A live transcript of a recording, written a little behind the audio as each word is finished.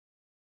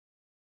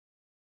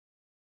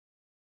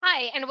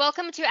Hi, and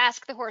welcome to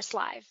Ask the Horse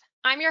Live.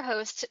 I'm your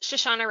host,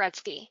 Shoshana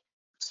Rutsky.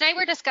 Tonight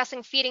we're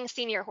discussing feeding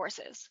senior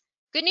horses.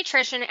 Good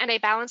nutrition and a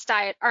balanced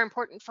diet are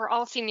important for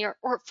all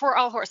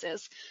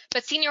horses,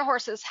 but senior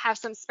horses have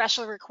some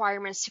special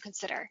requirements to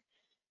consider.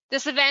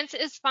 This event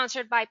is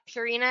sponsored by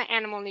Purina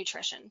Animal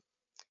Nutrition.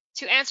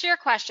 To answer your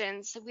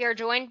questions, we are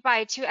joined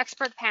by two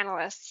expert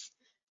panelists,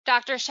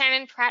 Dr.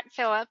 Shannon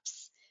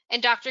Pratt-Phillips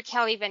and Dr.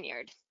 Kelly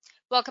Vineyard.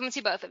 Welcome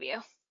to both of you.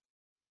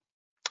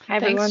 Hi,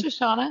 Thanks, everyone.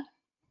 Shoshana.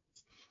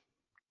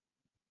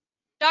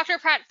 Dr.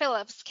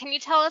 Pratt-Phillips, can you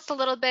tell us a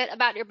little bit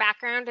about your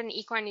background in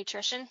equine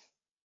nutrition?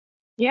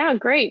 Yeah,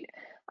 great.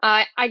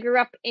 I grew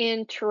up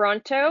in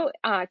Toronto,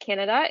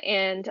 Canada,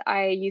 and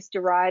I used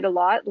to ride a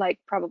lot, like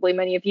probably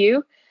many of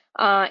you.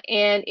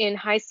 And in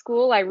high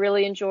school, I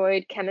really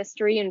enjoyed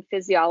chemistry and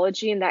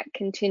physiology, and that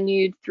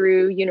continued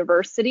through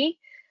university.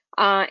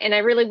 And I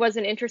really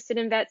wasn't interested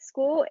in vet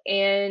school,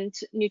 and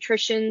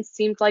nutrition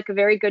seemed like a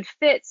very good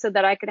fit so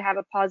that I could have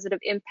a positive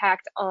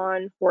impact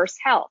on horse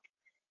health.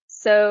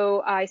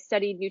 So I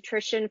studied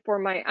nutrition for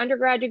my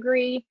undergrad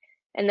degree,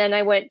 and then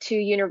I went to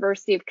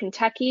University of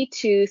Kentucky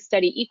to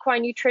study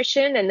equine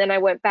nutrition, and then I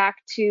went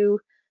back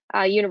to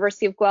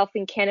University of Guelph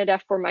in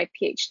Canada for my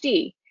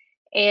PhD.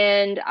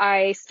 And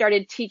I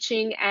started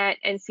teaching at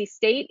NC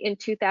State in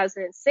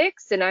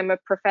 2006, and I'm a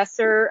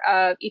professor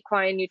of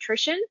equine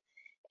nutrition.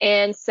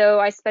 And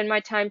so I spend my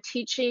time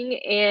teaching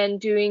and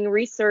doing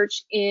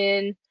research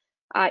in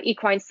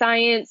equine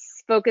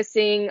science,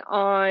 focusing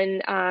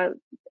on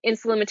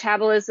insulin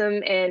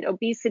metabolism and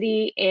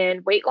obesity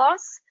and weight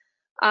loss.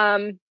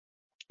 And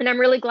I'm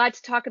really glad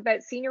to talk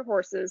about senior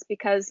horses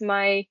because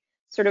my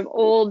sort of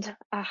old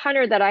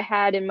hunter that I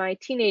had in my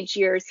teenage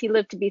years, he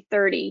lived to be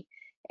 30.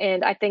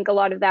 And I think a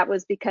lot of that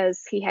was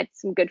because he had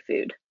some good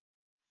food.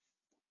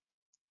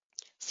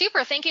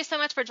 Super, thank you so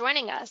much for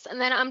joining us. And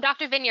then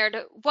Dr. Vineyard,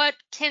 what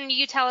can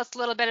you tell us a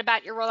little bit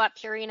about your role at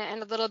Purina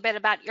and a little bit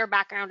about your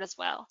background as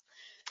well?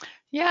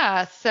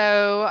 Yeah,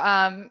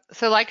 so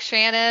like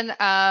Shannon,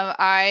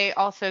 I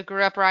also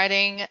grew up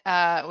riding,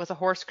 was a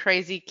horse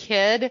crazy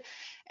kid,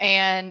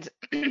 and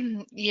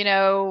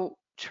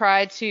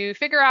tried to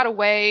figure out a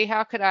way,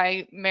 how could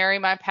I marry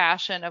my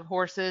passion of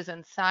horses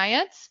and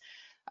science?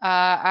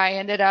 I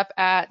ended up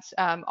at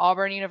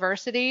Auburn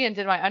University and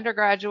did my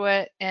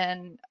undergraduate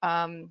in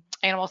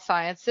animal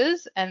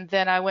sciences, and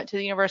then I went to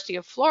the University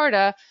of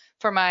Florida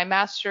for my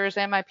master's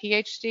and my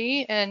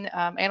PhD in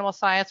animal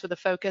science with a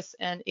focus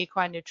in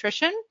equine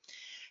nutrition.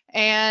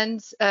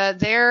 And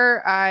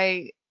there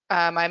my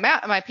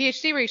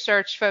PhD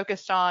research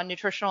focused on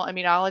nutritional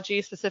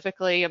immunology,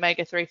 specifically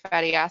omega-3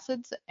 fatty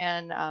acids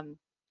and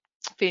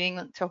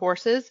feeding to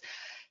horses.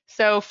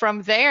 So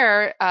from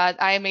there,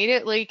 I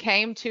immediately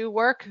came to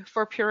work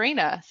for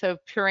Purina. So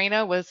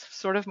Purina was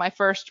sort of my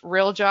first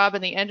real job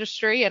in the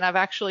industry, and I've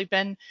actually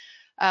been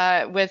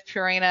with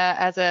Purina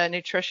as a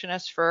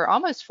nutritionist for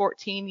almost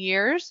 14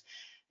 years.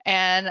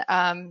 And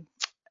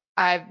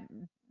I've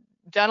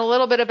done a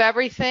little bit of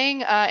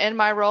everything in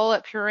my role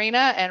at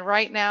Purina, and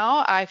right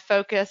now I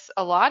focus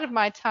a lot of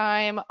my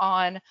time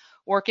on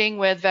working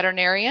with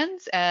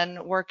veterinarians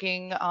and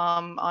working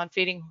on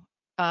feeding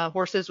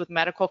horses with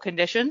medical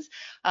conditions,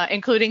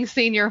 including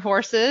senior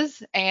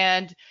horses,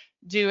 and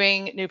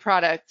doing new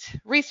product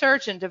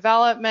research and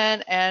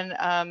development,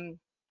 and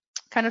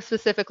kind of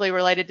specifically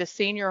related to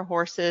senior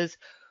horses.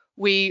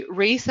 We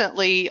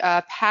recently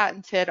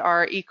patented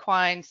our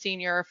equine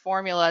senior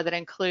formula that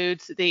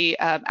includes the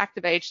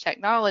ActiveAge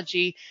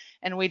technology,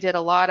 and we did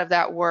a lot of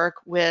that work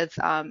with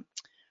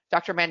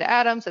Dr. Amanda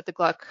Adams at the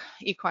Gluck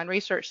Equine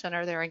Research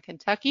Center there in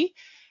Kentucky.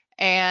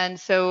 And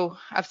so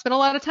I've spent a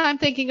lot of time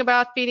thinking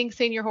about feeding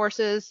senior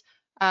horses.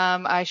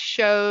 I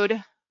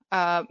showed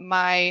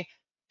my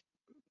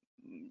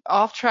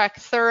off-track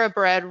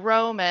thoroughbred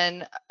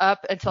Roman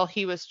up until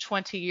he was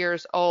 20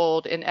 years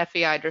old in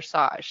FEI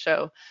dressage.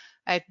 So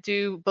I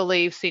do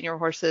believe senior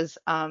horses,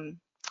 have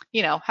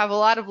a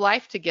lot of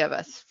life to give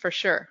us, for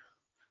sure.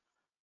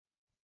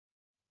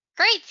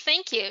 Great,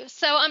 thank you.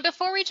 So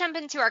before we jump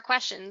into our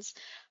questions,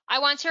 I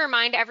want to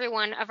remind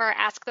everyone of our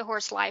Ask the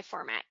Horse Live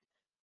format.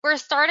 We're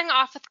starting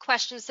off with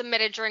questions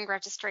submitted during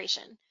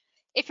registration.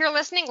 If you're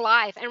listening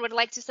live and would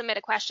like to submit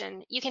a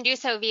question, you can do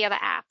so via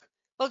the app.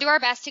 We'll do our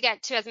best to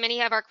get to as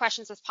many of our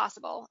questions as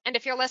possible. And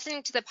if you're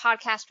listening to the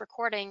podcast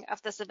recording of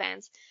this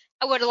event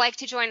and would like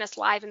to join us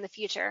live in the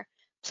future,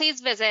 please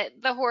visit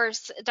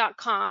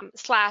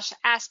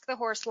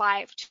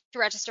thehorse.com/askthehorselive to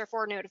register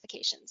for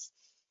notifications.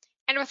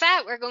 And with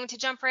that, we're going to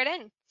jump right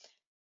in.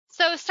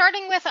 So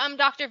starting with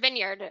Dr.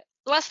 Vineyard,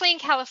 Leslie in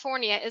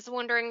California is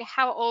wondering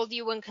how old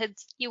you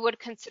would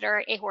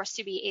consider a horse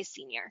to be a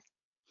senior.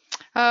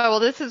 Oh, well,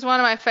 this is one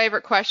of my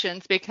favorite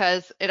questions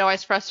because it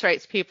always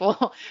frustrates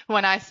people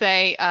when I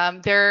say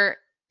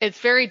it's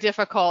very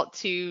difficult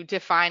to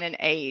define an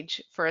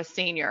age for a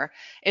senior.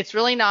 It's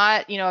really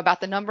not,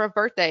 about the number of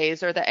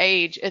birthdays or the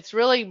age. It's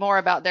really more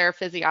about their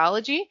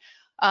physiology.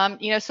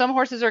 Some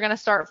horses are going to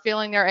start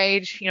feeling their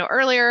age,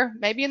 earlier,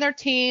 maybe in their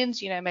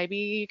teens, maybe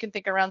you can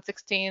think around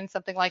 16,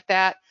 something like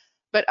that.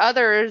 but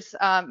others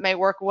may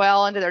work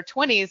well into their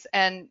 20s.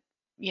 And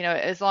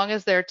as long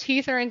as their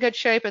teeth are in good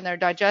shape and their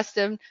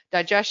digestion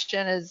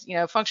is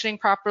functioning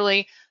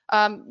properly,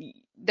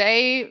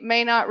 they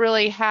may not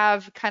really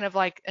have kind of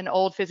like an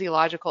old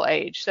physiological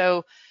age.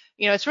 So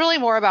it's really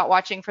more about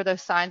watching for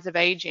those signs of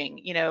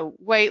aging,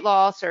 weight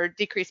loss or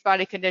decreased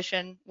body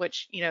condition,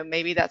 which,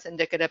 maybe that's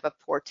indicative of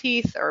poor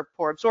teeth or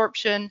poor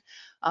absorption,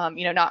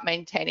 not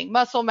maintaining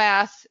muscle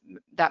mass.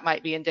 That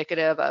might be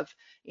indicative of,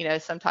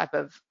 some type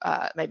of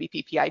maybe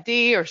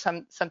PPID or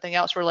something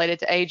else related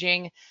to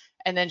aging.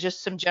 And then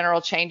just some general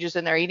changes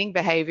in their eating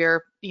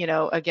behavior,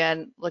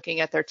 again, looking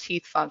at their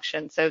teeth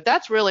function. So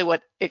that's really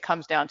what it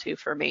comes down to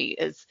for me,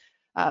 is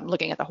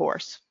looking at the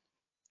horse.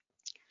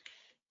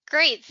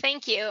 Great,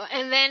 thank you.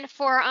 And then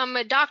for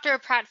Dr.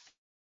 Pratt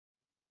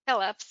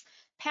Phillips,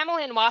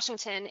 Pamela in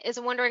Washington is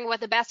wondering what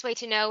the best way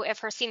to know if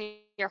her senior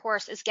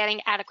horse is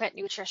getting adequate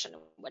nutrition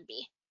would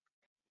be.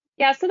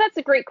 Yeah, so that's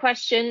a great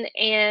question.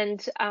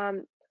 And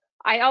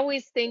I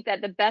always think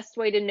that the best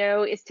way to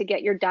know is to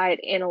get your diet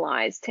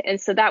analyzed. And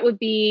so that would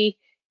be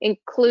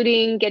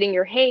including getting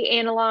your hay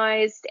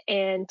analyzed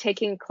and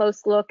taking a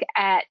close look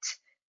at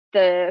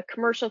the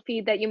commercial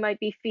feed that you might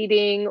be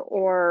feeding,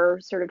 or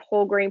sort of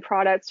whole grain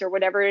products or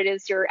whatever it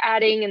is you're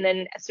adding, and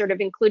then sort of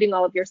including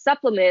all of your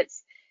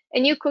supplements.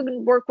 And you could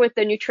work with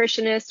a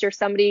nutritionist or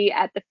somebody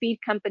at the feed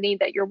company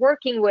that you're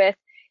working with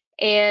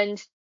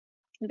and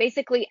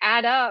basically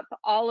add up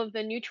all of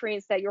the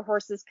nutrients that your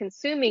horse is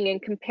consuming and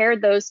compare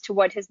those to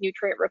what his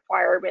nutrient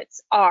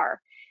requirements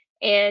are.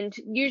 And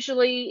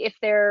usually if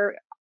there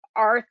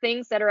are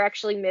things that are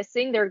actually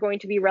missing, they're going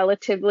to be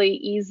relatively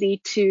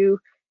easy to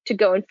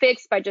go and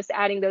fix by just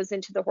adding those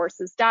into the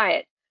horse's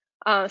diet.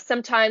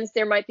 Sometimes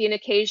there might be an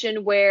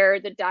occasion where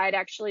the diet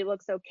actually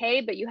looks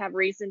okay, but you have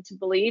reason to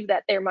believe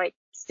that there might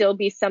still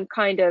be some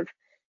kind of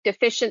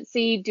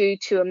deficiency due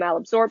to a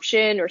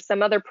malabsorption or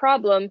some other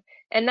problem.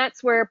 And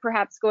that's where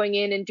perhaps going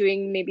in and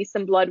doing maybe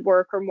some blood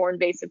work or more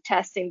invasive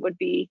testing would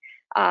be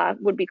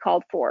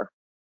called for.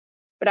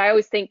 But I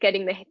always think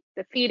getting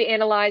the feed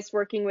analyzed,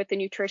 working with a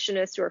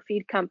nutritionist or a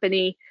feed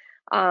company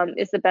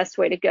is the best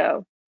way to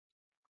go.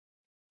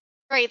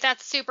 Great,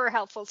 that's super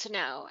helpful to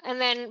know.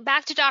 And then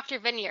back to Dr.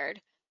 Vineyard.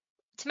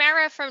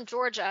 Tamara from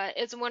Georgia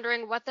is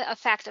wondering what the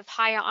effect of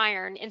high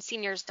iron in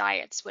seniors'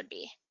 diets would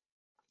be.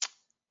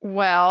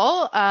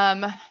 Well,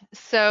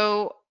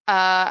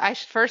 I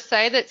should first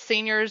say that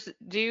seniors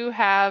do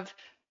have,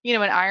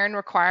 an iron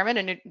requirement.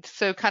 And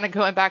so kind of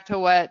going back to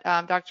what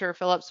Dr.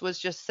 Phillips was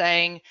just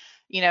saying,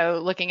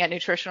 looking at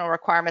nutritional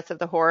requirements of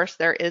the horse,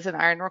 there is an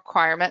iron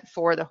requirement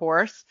for the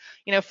horse.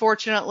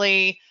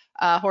 Fortunately,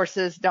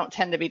 horses don't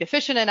tend to be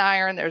deficient in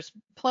iron. There's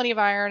plenty of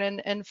iron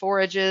in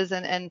forages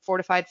and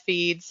fortified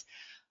feeds.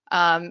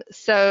 But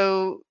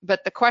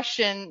the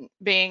question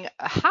being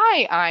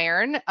high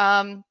iron,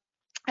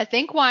 I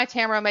think why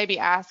Tamara may be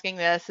asking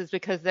this is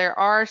because there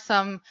are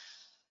some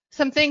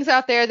things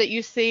out there that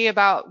you see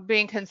about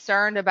being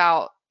concerned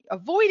about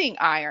avoiding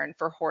iron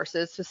for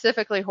horses,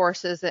 specifically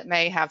horses that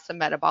may have some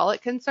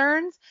metabolic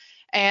concerns.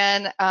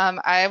 And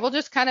I will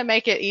just kind of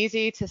make it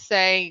easy to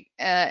say,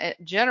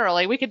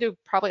 generally, we could do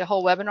probably a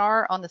whole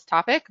webinar on this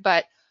topic,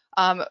 but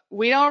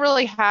we don't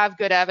really have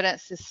good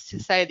evidence to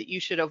say that you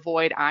should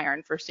avoid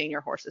iron for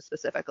senior horses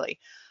specifically.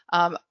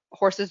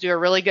 Horses do a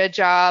really good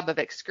job of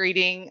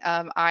excreting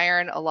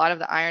iron. A lot of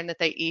the iron that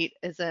they eat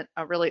isn't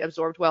really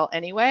absorbed well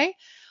anyway.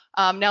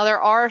 Now,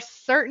 there are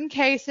certain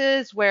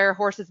cases where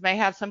horses may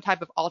have some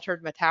type of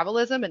altered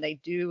metabolism and they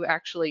do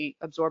actually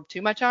absorb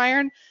too much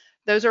iron.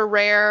 Those are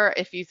rare.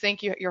 If you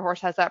think your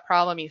horse has that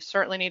problem, you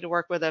certainly need to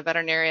work with a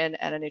veterinarian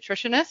and a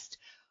nutritionist.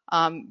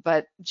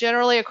 But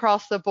generally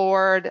across the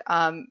board,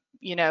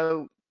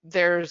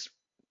 there's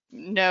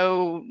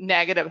no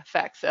negative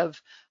effects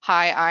of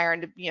high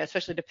iron,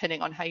 especially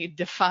depending on how you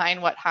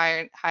define what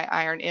high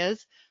iron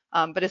is.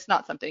 But it's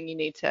not something you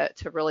need to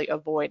really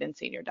avoid in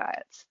senior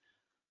diets.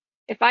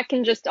 If I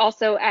can just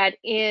also add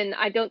in,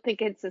 I don't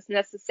think it's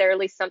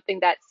necessarily something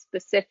that's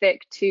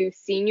specific to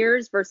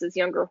seniors versus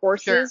younger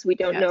horses. Sure. We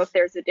don't know if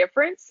there's a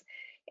difference.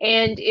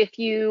 And if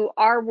you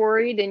are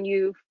worried and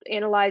you've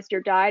analyzed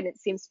your diet and it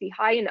seems to be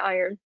high in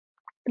iron,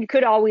 you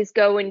could always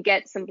go and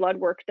get some blood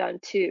work done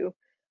too.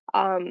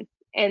 And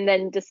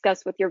then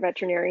discuss with your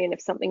veterinarian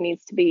if something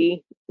needs to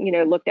be,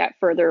 looked at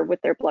further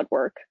with their blood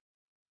work.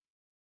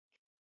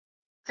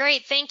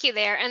 Great, thank you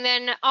there. And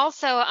then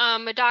also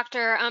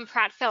Dr.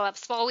 Pratt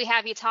Phillips, while we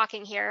have you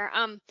talking here,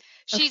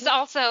 she's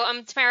also,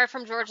 Tamara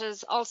from Georgia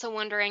is also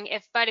wondering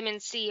if vitamin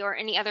C or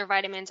any other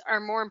vitamins are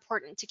more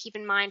important to keep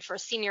in mind for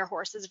senior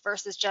horses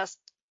versus just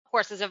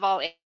horses of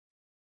all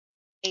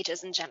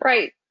ages in general.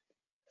 Right.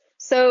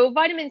 So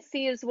vitamin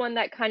C is one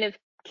that kind of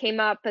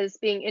came up as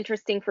being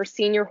interesting for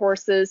senior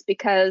horses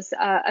because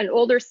an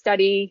older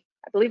study,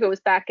 I believe it was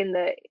back in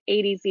the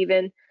 80s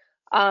even,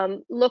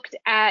 looked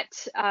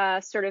at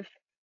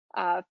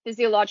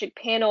physiologic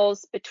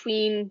panels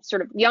between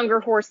sort of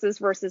younger horses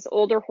versus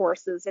older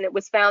horses. And it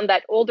was found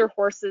that older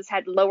horses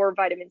had lower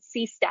vitamin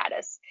C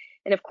status.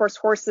 And of course,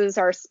 horses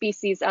are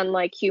species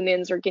unlike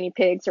humans or guinea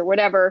pigs or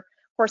whatever.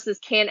 horses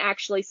can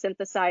actually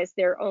synthesize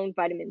their own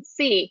vitamin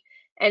C.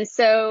 And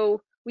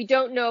so we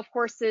don't know if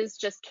horses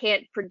just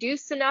can't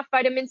produce enough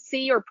vitamin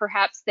C, or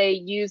perhaps they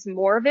use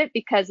more of it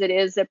because it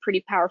is a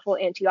pretty powerful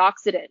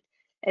antioxidant.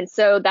 And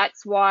so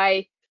that's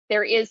why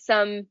there is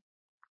some,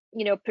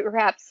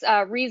 perhaps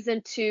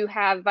reason to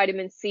have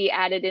vitamin C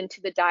added into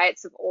the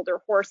diets of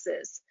older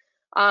horses.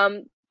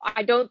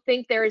 I don't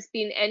think there has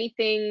been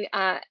anything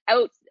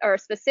out or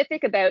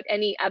specific about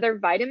any other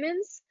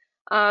vitamins.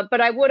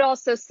 But I would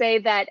also say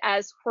that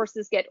as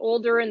horses get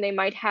older and they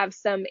might have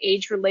some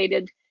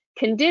age-related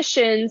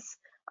conditions,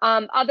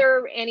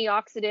 other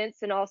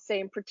antioxidants, and I'll say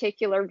in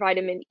particular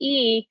vitamin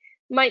E,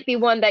 might be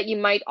one that you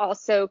might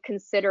also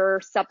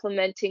consider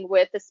supplementing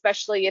with,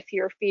 especially if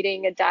you're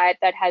feeding a diet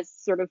that has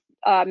sort of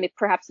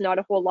perhaps not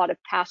a whole lot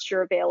of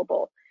pasture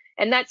available.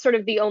 And that's sort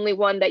of the only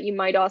one that you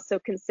might also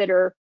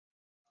consider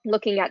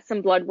looking at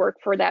some blood work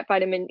for that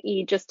vitamin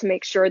E, just to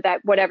make sure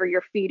that whatever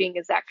you're feeding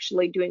is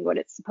actually doing what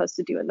it's supposed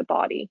to do in the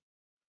body.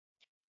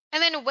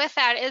 And then with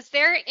that, is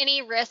there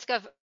any risk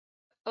of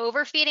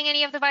overfeeding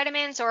any of the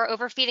vitamins, or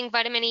overfeeding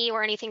vitamin E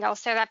or anything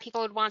else there that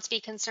people would want to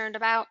be concerned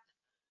about?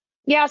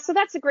 Yeah, so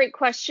that's a great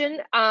question.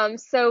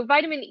 So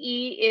vitamin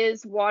E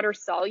is water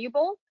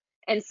soluble.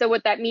 And so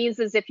what that means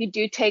is if you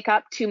do take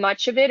up too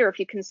much of it, or if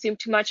you consume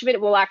too much of it,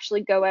 it will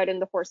actually go out in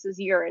the horse's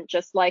urine.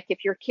 Just like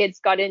if your kids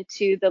got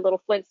into the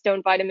little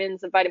Flintstone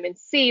vitamins of vitamin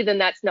C, then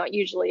that's not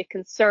usually a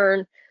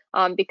concern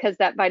because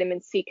that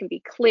vitamin C can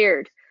be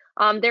cleared.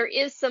 There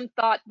is some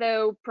thought,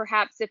 though,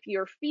 perhaps if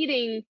you're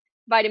feeding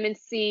vitamin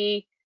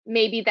C,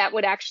 maybe that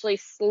would actually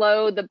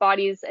slow the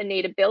body's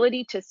innate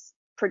ability to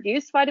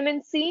produce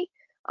vitamin C.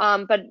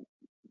 But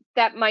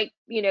that might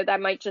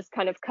just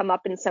kind of come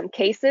up in some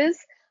cases.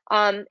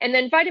 And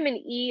then vitamin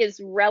E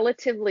is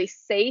relatively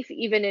safe,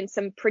 even in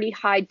some pretty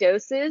high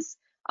doses.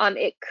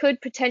 It could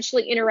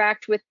potentially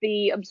interact with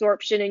the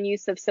absorption and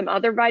use of some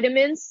other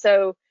vitamins.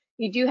 So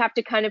you do have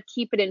to kind of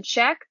keep it in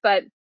check,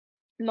 but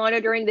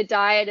monitoring the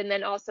diet and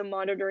then also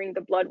monitoring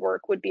the blood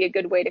work would be a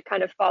good way to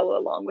kind of follow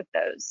along with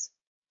those.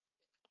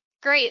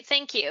 Great,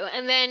 thank you.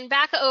 And then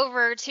back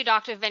over to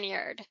Dr.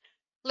 Vineyard.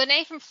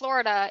 Lene from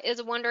Florida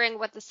is wondering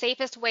what the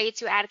safest way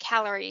to add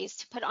calories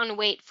to put on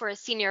weight for a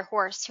senior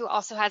horse who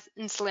also has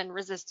insulin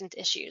resistant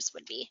issues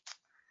would be.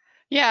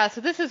 Yeah, so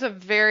this is a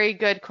very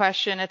good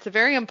question. It's a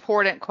very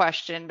important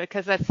question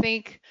because I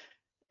think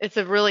it's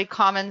a really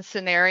common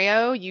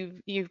scenario.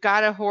 You've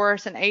got a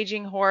horse, an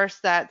aging horse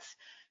that's,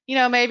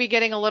 maybe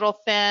getting a little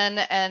thin,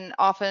 and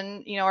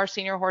often, our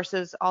senior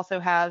horses also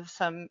have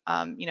some,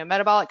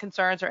 metabolic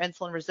concerns or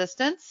insulin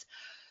resistance.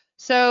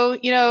 So,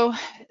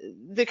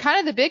 the kind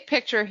of the big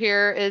picture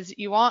here is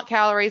you want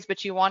calories,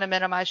 but you want to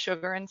minimize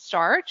sugar and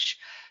starch.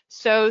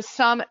 So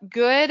some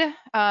good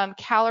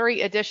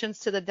calorie additions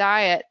to the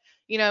diet,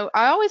 I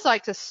always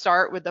like to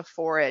start with the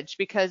forage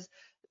because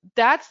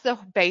that's the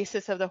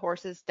basis of the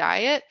horse's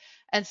diet.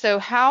 And so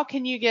how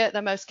can you get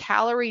the most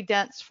calorie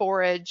dense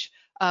forage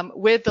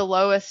with the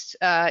lowest,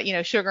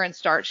 sugar and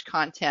starch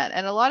content?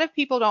 And a lot of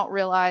people don't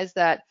realize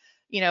that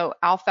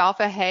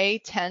alfalfa hay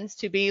tends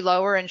to be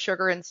lower in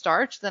sugar and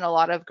starch than a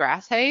lot of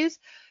grass hays.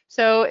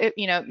 So,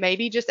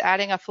 maybe just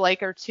adding a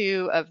flake or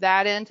two of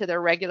that into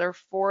their regular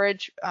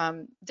forage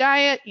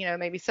diet,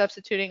 maybe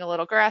substituting a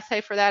little grass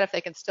hay for that if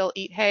they can still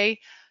eat hay.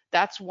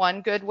 That's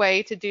one good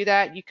way to do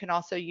that. You can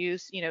also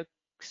use,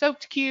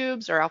 soaked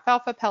cubes or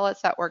alfalfa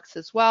pellets. That works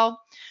as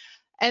well.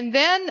 And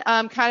then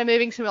kind of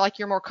moving to like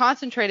your more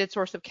concentrated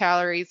source of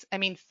calories. I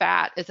mean,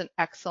 fat is an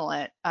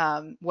excellent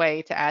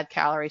way to add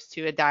calories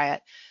to a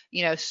diet.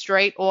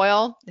 Straight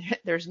oil,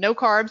 there's no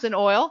carbs in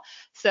oil,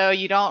 so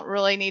you don't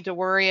really need to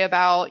worry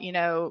about,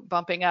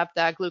 bumping up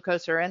that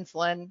glucose or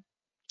insulin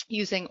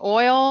using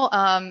oil.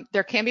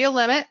 There can be a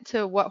limit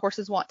to what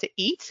horses want to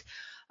eat.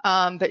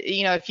 But,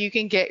 if you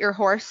can get your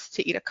horse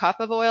to eat a cup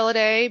of oil a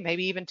day,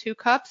 maybe even 2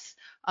 cups,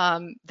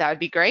 that would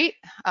be great.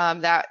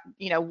 That,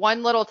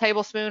 1 little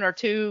tablespoon or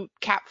 2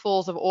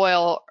 capfuls of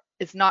oil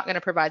is not going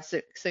to provide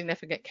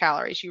significant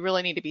calories. You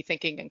really need to be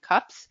thinking in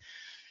cups.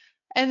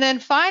 And then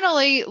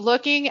finally,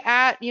 looking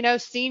at,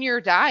 senior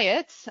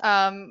diets,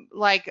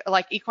 like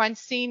Equine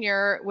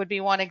Senior would be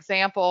one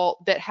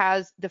example that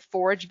has the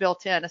forage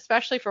built in,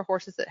 especially for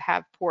horses that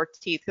have poor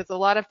teeth, because a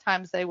lot of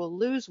times they will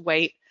lose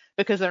weight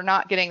because they're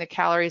not getting the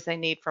calories they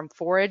need from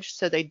forage.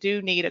 So they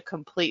do need a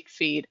complete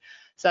feed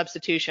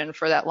substitution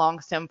for that long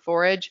stem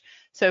forage.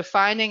 So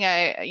finding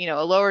a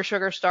lower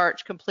sugar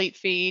starch complete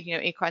feed,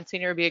 Equine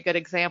Senior would be a good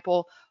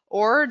example,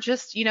 or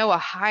just, a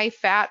high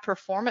fat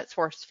performance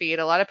horse feed.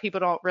 A lot of people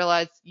don't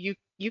realize you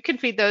can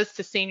feed those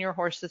to senior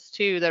horses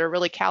too that are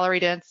really calorie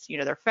dense.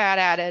 They're fat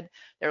added,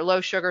 they're low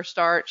sugar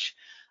starch.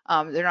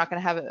 They're not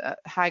going to have a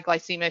high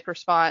glycemic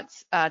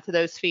response to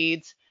those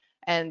feeds.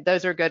 And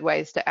those are good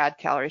ways to add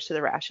calories to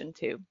the ration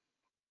too.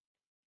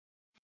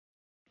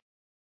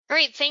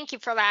 Great, thank you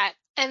for that.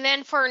 And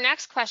then for our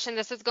next question,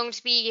 this is going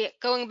to be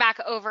going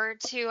back over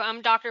to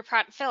Dr.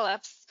 Pratt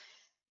Phillips.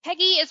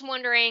 Peggy is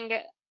wondering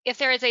if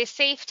there is a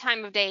safe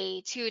time of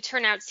day to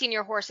turn out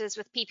senior horses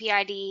with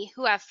PPID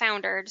who have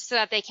foundered so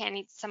that they can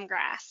eat some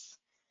grass.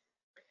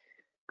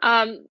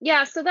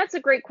 Yeah, so that's a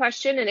great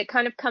question, and it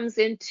kind of comes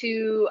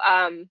into,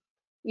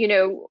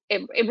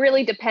 it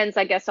really depends,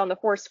 I guess, on the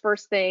horse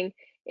first thing.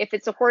 If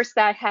it's a horse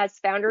that has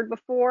foundered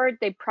before,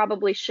 they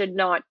probably should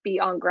not be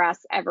on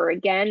grass ever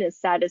again, as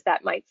sad as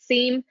that might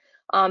seem.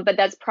 But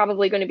that's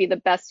probably going to be the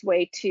best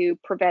way to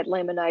prevent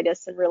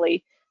laminitis and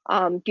really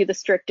do the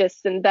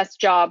strictest and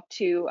best job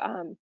to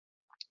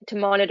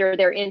monitor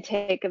their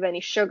intake of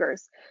any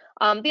sugars.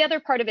 The other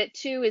part of it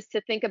too is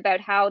to think about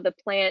how the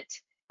plant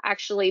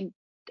actually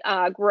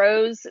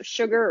grows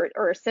sugar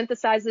or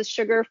synthesizes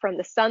sugar from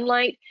the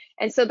sunlight.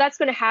 And so that's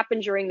going to happen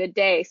during the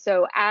day.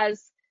 So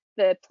as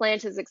the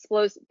plant is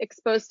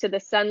exposed to the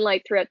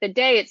sunlight throughout the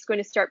day, it's going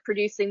to start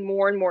producing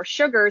more and more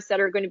sugars that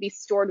are going to be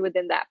stored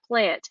within that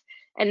plant.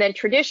 And then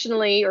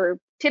traditionally or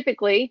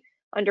typically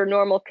under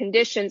normal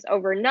conditions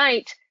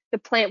overnight, the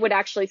plant would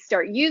actually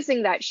start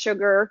using that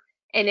sugar,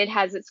 and it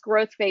has its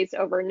growth phase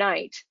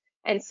overnight.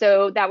 And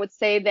so that would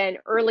say then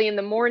early in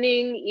the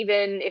morning,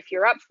 even if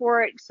you're up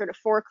for it, sort of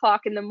 4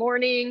 o'clock in the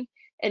morning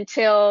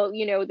until,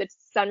 the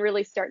sun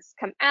really starts to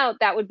come out,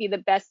 that would be the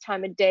best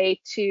time of day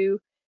to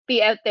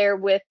be out there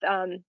with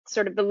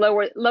sort of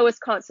the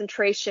lowest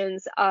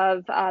concentrations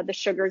of the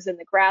sugars in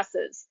the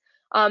grasses.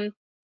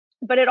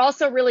 But it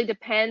also really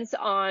depends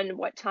on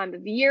what time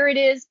of year it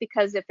is,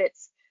 because if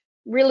it's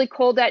really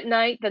cold at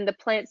night, then the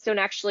plants don't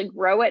actually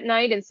grow at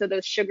night, and so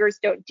those sugars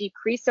don't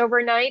decrease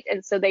overnight,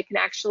 and so they can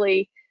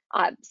actually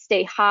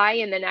stay high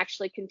and then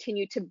actually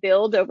continue to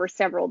build over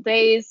several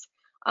days.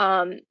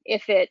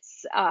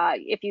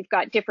 If you've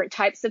got different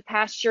types of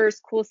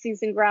pastures, cool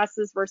season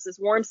grasses versus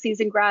warm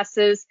season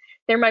grasses,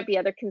 there might be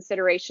other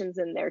considerations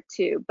in there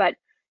too. But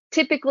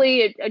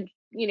typically,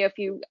 if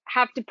you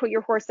have to put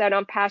your horse out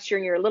on pasture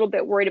and you're a little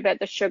bit worried about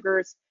the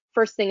sugars,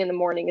 first thing in the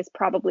morning is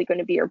probably going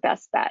to be your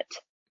best bet.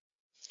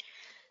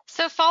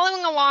 So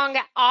following along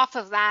off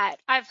of that,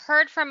 I've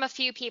heard from a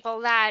few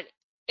people that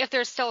if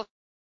there's still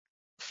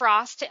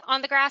frost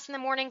on the grass in the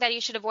morning, that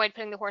you should avoid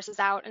putting the horses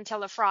out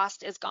until the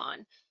frost is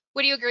gone.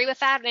 Would you agree with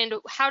that? And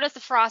how does the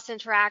frost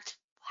interact,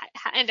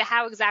 and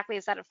how exactly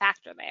is that a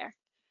factor there?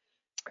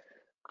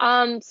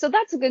 So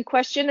that's a good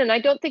question, and I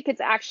don't think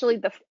it's actually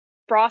the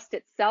frost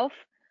itself,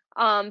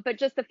 but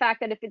just the fact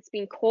that if it's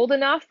been cold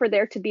enough for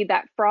there to be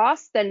that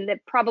frost, then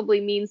that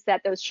probably means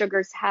that those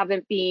sugars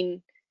haven't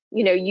been,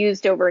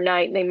 used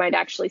overnight, and they might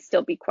actually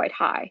still be quite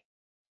high.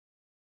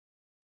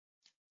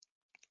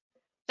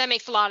 That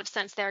makes a lot of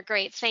sense there.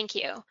 Great, thank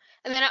you.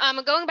 And then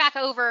going back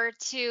over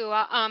to,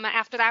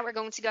 after that, we're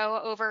going to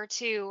go over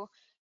to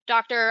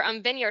Dr.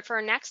 Vineyard for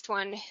our next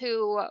one,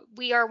 who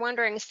we are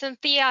wondering,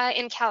 Cynthia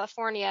in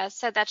California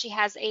said that she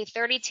has a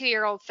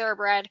 32-year-old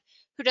thoroughbred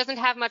who doesn't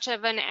have much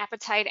of an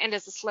appetite and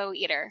is a slow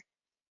eater.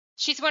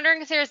 She's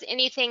wondering if there's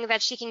anything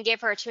that she can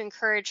give her to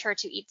encourage her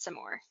to eat some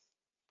more.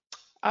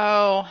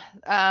 Oh,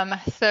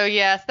 so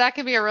yes, that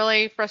can be a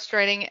really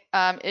frustrating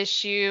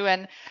issue.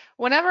 And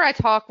whenever I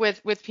talk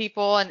with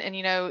people and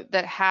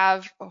that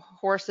have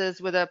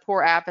horses with a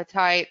poor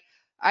appetite,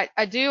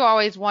 I do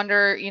always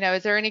wonder,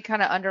 is there any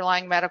kind of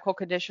underlying medical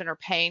condition or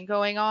pain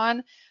going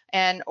on?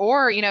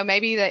 Or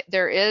maybe that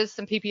there is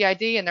some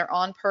PPID and they're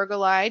on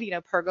Pergolide.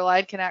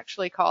 Pergolide can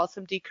actually cause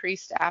some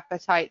decreased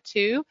appetite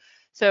too.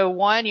 So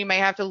one, you may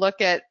have to look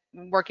at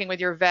working with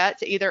your vet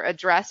to either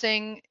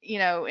addressing,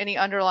 any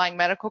underlying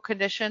medical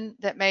condition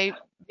that may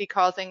be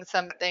causing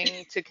something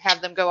to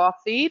have them go off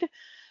feed.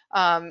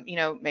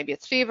 Maybe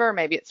it's fever,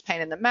 maybe it's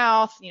pain in the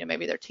mouth,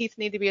 maybe their teeth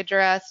need to be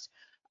addressed.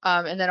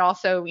 And then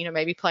also,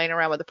 maybe playing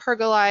around with the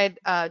Pergolide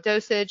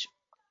dosage.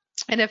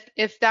 And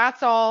if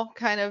that's all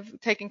kind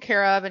of taken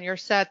care of and you're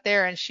set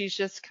there and she's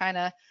just kind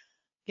of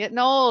getting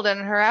old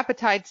and her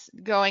appetite's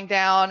going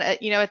down,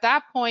 at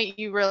that point,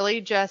 you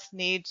really just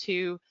need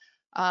to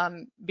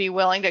be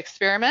willing to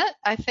experiment,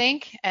 I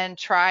think, and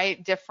try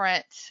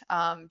different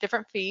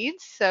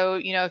feeds. So,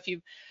 if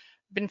you've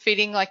been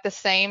feeding like the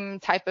same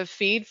type of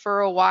feed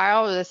for a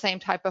while or the same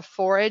type of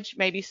forage,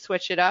 maybe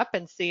switch it up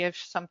and see if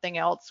something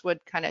else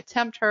would kind of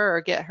tempt her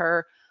or get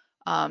her,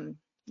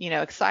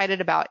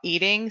 excited about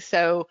eating.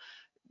 So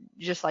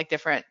just like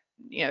different,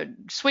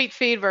 sweet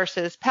feed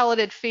versus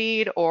pelleted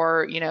feed,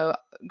 or,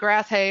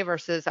 grass hay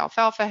versus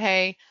alfalfa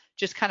hay.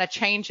 Just kind of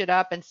change it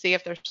up and see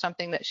if there's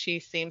something that she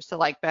seems to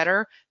like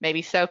better.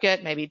 Maybe soak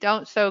it, maybe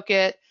don't soak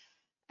it.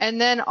 And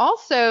then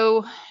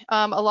also,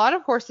 a lot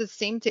of horses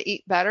seem to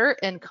eat better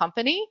in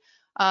company.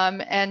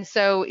 And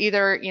so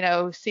either,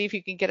 see if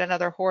you can get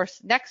another horse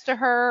next to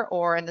her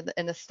or in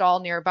the stall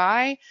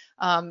nearby.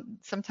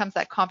 Sometimes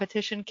that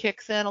competition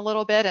kicks in a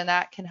little bit, and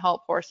that can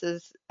help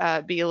horses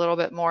be a little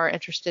bit more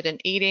interested in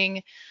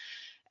eating.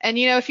 And,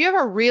 if you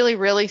have a really,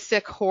 really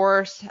sick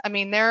horse,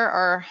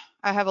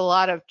 I have a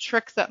lot of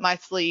tricks up my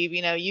sleeve.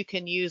 You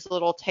can use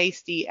little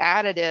tasty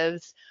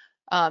additives.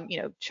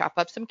 Chop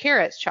up some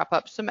carrots, chop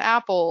up some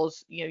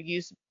apples,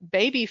 use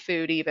baby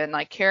food, even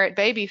like carrot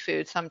baby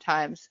food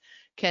sometimes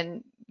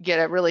can get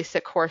a really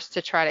sick horse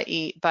to try to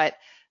eat. But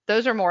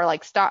those are more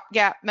like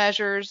stopgap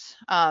measures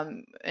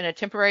in a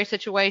temporary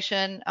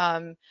situation.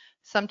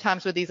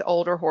 Sometimes with these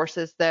older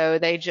horses, though,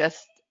 they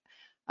just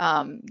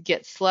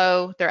get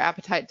slow. Their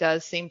appetite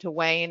does seem to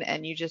wane,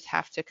 and you just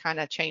have to kind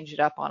of change it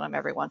up on them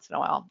every once in a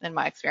while, in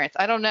my experience.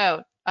 I don't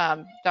know.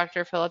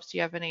 Dr. Phillips, do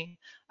you have any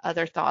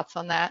other thoughts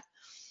on that?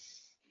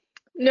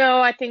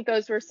 No, I think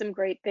those were some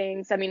great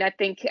things. I mean, I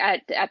think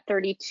at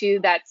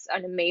 32, that's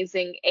an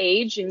amazing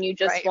age, and you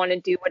just Right. want to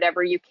do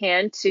whatever you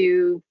can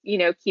to,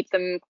 keep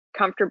them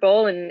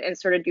comfortable and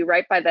sort of do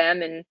right by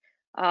them. And,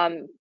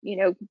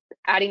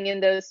 adding in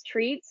those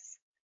treats,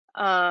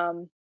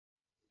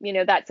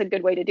 that's a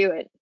good way to do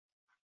it.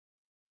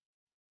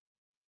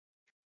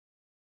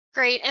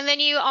 Great. And then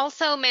you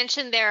also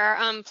mentioned there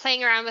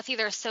playing around with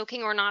either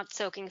soaking or not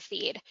soaking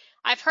feed.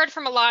 I've heard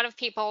from a lot of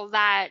people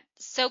that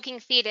soaking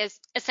feed is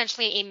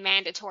essentially a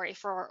mandatory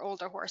for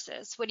older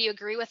horses. Would you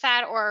agree with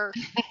that, or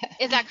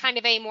is that kind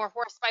of a more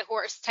horse by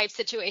horse type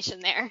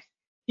situation there?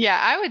 Yeah,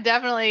 I would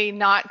definitely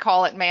not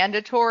call it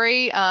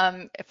mandatory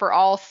for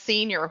all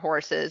senior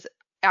horses.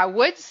 I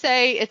would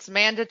say it's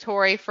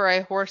mandatory for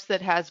a horse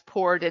that has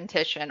poor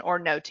dentition or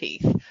no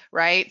teeth,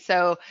 right?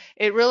 So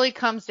it really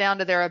comes down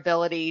to their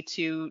ability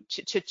to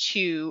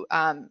chew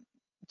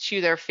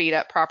their feed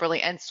up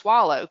properly and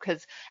swallow,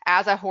 because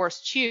as a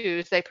horse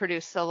chews, they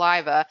produce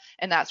saliva,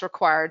 and that's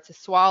required to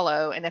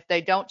swallow. And if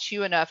they don't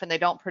chew enough and they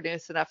don't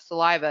produce enough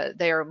saliva,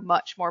 they are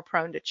much more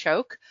prone to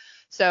choke.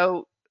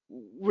 So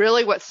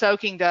really what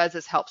soaking does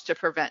is helps to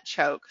prevent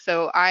choke.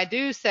 So I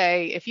do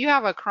say if you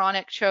have a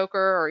chronic choker,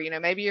 or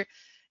maybe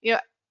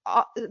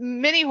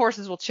many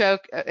horses will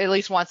choke at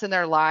least once in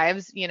their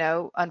lives,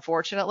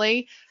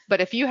 unfortunately.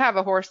 But if you have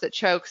a horse that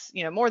chokes,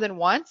 more than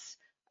once,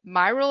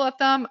 my rule of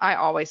thumb, I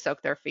always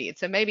soak their feed.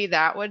 So maybe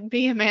that would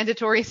be a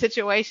mandatory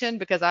situation,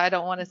 because I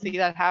don't want to see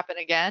that happen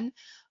again.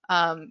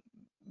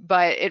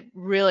 But it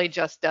really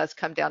just does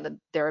come down to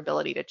their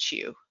ability to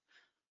chew.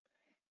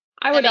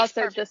 I would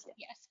also just,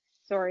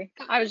 sorry,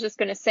 I was just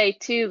going to say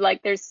too,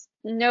 like there's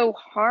no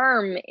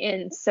harm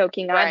in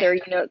soaking either.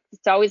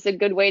 It's always a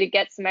good way to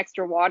get some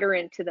extra water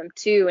into them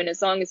too. And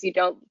as long as you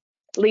don't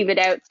leave it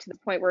out to the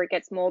point where it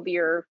gets moldy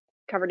or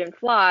covered in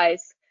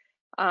flies,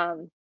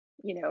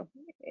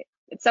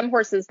 some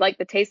horses like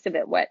the taste of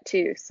it wet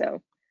too.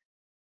 So,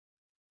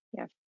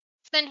 yeah.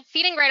 Then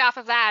feeding right off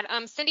of that,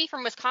 Cindy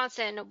from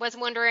Wisconsin was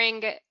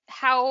wondering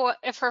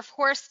if her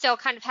horse still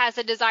kind of has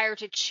a desire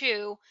to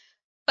chew,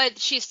 but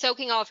she's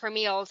soaking all of her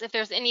meals, if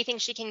there's anything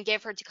she can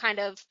give her to kind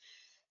of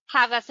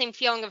have that same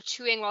feeling of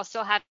chewing while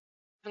still having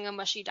a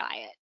mushy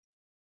diet.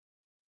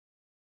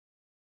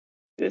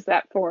 Who's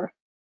that for?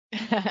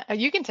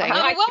 You can take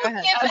it. Go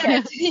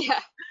ahead. Yeah.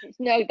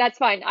 No, that's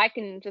fine. I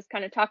can just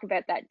kind of talk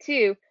about that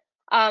too.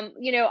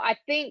 I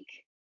think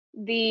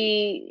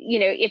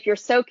if you're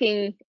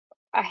soaking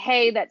a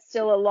hay that's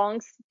still a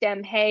long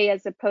stem hay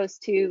as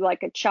opposed to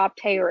like a chopped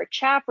hay or a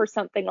chaff or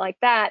something like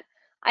that,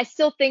 I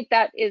still think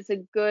that is a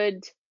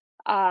good,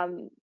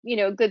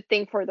 good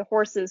thing for the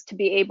horses to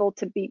be able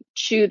to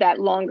chew that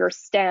longer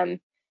stem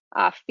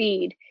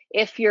feed.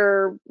 If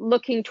you're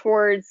looking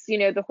towards,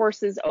 the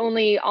horses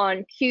only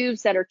on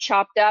cubes that are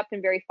chopped up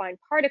in very fine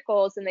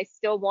particles and they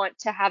still want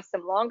to have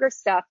some longer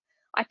stuff,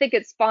 I think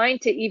it's fine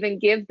to even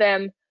give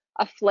them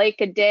a flake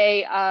a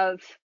day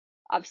of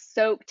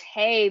soaked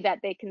hay that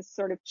they can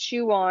sort of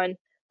chew on.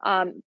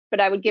 But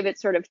I would give it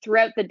sort of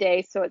throughout the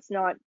day, so it's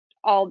not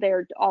all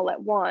there all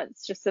at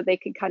once, just so they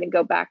can kind of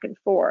go back and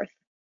forth.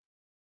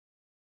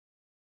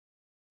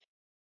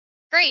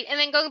 Great. And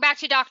then going back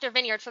to Dr.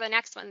 Vineyard for the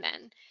next one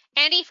then.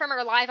 Andy from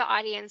our live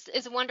audience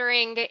is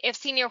wondering if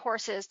senior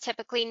horses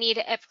typically need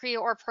a pre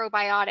or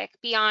probiotic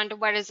beyond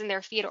what is in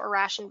their feed or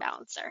ration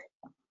balancer.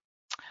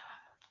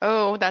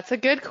 Oh, that's a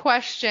good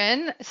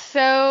question.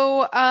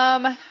 So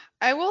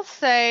I will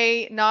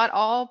say not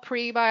all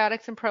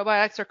prebiotics and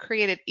probiotics are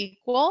created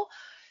equal.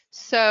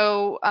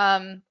 So,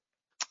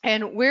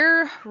 and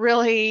we're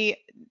really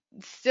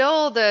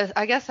still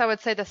I guess I would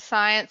say the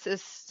science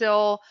is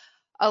still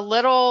a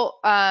little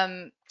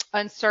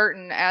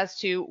uncertain as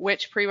to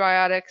which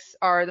prebiotics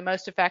are the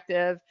most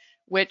effective,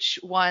 which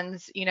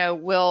ones,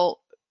 will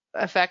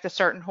affect a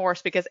certain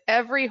horse, because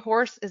every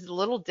horse is a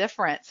little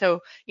different.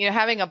 So,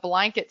 having a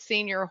blanket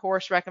senior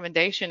horse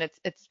recommendation,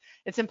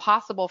 it's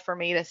impossible for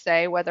me to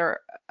say whether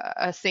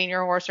a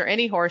senior horse or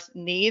any horse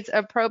needs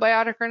a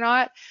probiotic or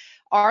not.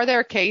 Are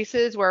there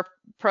cases where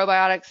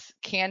probiotics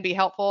can be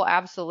helpful?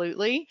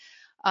 Absolutely.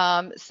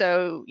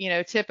 So,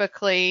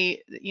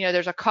 typically,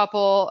 there's a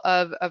couple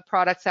of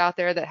products out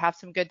there that have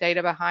some good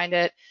data behind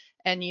it.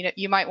 And,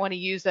 you might want to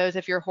use those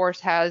if your horse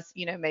has,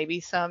 maybe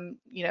some,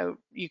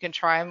 you can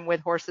try them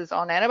with horses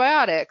on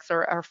antibiotics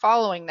or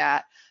following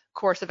that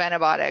course of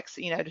antibiotics,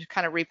 to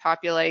kind of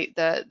repopulate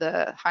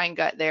the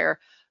hindgut there,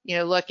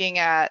 looking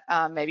at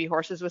maybe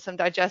horses with some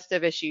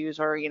digestive issues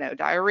or,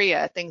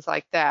 diarrhea, things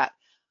like that.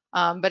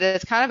 But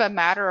it's kind of a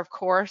matter of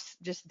course,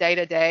 just day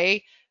to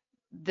day.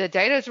 The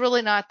data is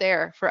really not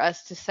there for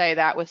us to say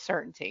that with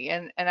certainty.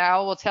 And I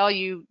will tell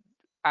you,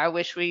 I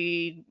wish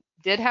we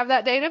did have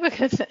that data,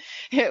 because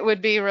it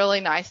would be really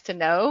nice to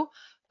know.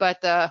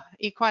 But the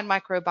equine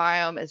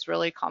microbiome is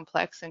really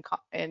complex and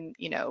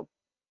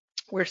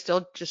we're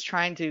still just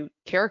trying to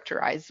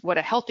characterize what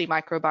a healthy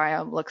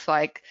microbiome looks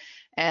like.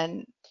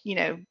 And,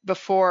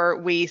 before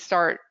we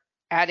start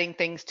adding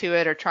things to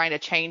it or trying to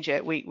change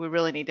it, we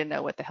really need to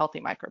know what the healthy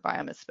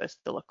microbiome is supposed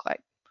to look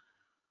like.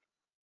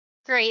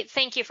 Great,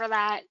 thank you for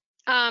that.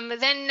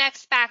 Then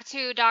next back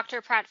to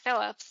Dr. Pratt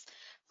Phillips.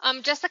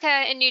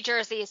 Jessica in New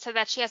Jersey said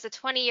that she has a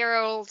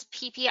 20-year-old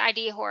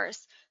PPID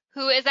horse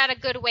who is at a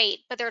good weight,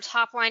 but their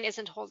top line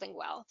isn't holding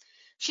well.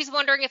 She's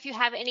wondering if you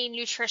have any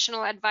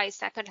nutritional advice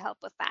that could help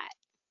with that.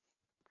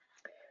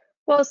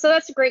 Well, so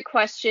that's a great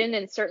question,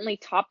 and certainly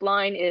top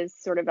line is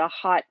sort of a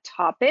hot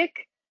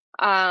topic.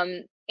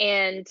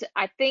 And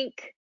I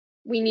think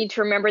we need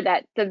to remember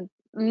that the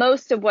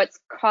most of what's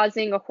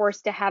causing a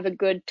horse to have a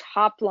good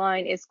top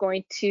line is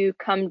going to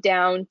come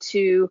down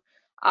to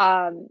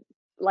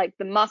like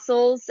the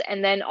muscles,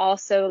 and then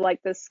also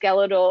like the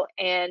skeletal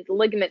and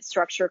ligament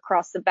structure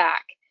across the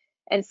back.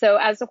 And so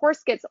as the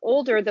horse gets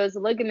older, those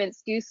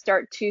ligaments do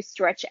start to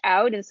stretch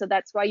out. And so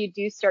that's why you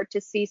do start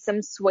to see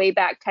some sway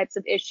back types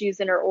of issues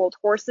in our old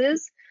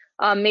horses.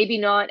 Maybe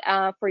not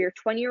for your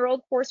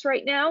 20-year-old horse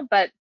right now,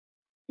 but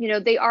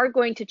they are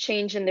going to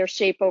change in their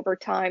shape over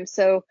time.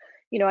 So,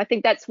 I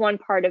think that's one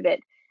part of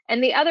it.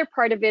 And the other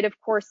part of it, of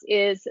course,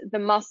 is the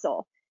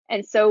muscle.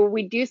 And so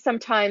we do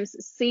sometimes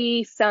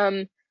see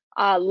some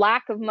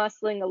lack of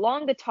muscling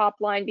along the top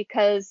line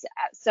because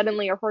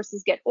suddenly our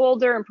horses get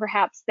older and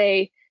perhaps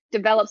they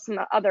develop some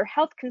other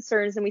health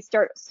concerns and we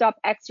stop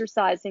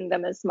exercising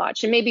them as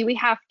much. And maybe we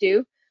have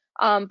to,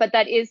 but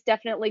that is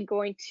definitely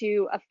going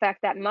to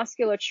affect that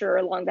musculature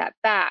along that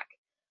back.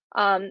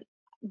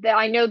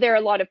 I know there are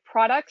a lot of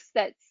products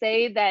that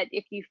say that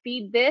if you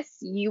feed this,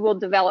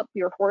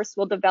 your horse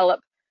will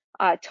develop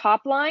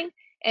top line.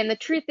 And the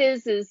truth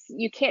is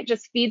you can't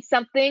just feed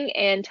something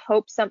and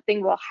hope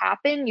something will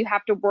happen. You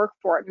have to work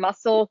for it.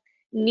 Muscle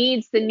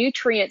needs the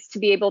nutrients to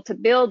be able to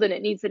build, and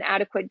it needs an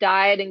adequate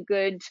diet and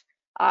good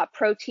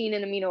protein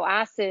and amino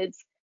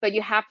acids, but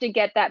you have to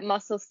get that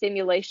muscle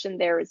stimulation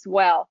there as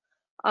well.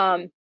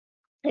 And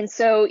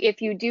so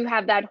if you do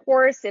have that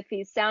horse, if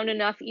he's sound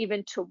enough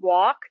even to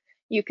walk,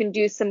 you can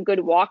do some good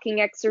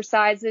walking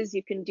exercises.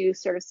 You can do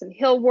sort of some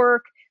hill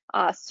work,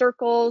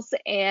 circles,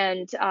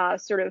 and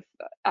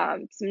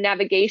some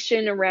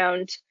navigation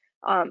around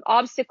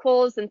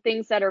obstacles and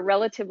things that are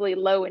relatively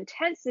low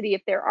intensity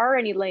if there are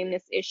any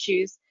lameness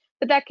issues.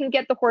 But that can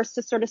get the horse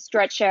to sort of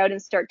stretch out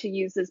and start to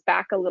use his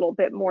back a little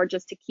bit more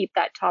just to keep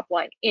that top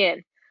line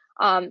in.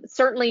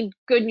 Certainly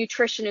good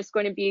nutrition is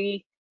going to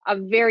be a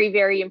very,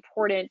 very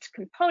important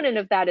component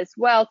of that as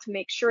well, to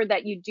make sure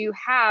that you do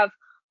have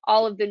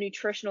all of the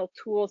nutritional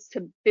tools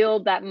to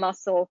build that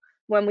muscle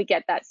when we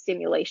get that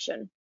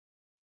stimulation.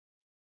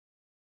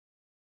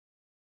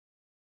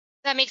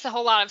 That makes a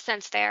whole lot of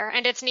sense there.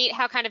 And it's neat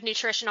how kind of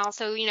nutrition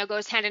also,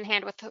 goes hand in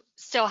hand with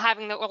still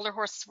having the older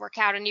horses work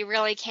out. And you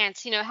really can't,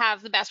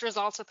 have the best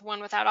results with one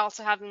without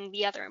also having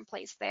the other in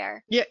place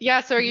there.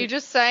 Yeah. So are you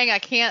just saying I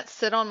can't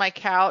sit on my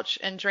couch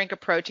and drink a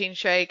protein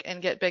shake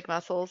and get big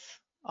muscles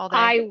all day?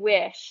 I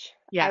wish.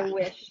 Yeah. I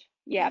wish.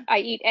 Yeah. I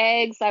eat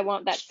eggs. I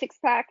want that six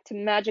pack to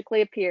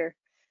magically appear.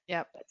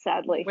 Yep. But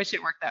sadly. Wish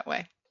it worked that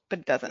way, but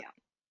it doesn't.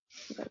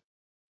 Yeah.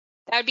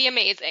 That would be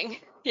amazing.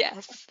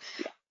 Yes.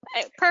 Yeah.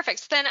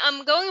 Perfect. Then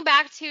going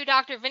back to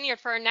Dr. Vineyard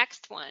for our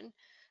next one.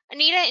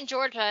 Anita in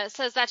Georgia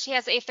says that she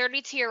has a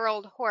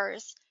 32-year-old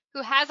horse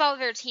who has all of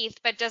her teeth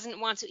but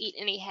doesn't want to eat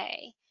any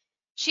hay.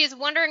 She is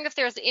wondering if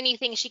there's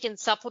anything she can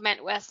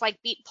supplement with,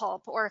 like beet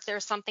pulp, or if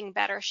there's something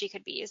better she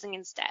could be using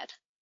instead.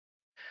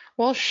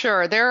 Well,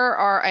 sure. There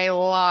are a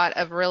lot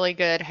of really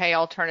good hay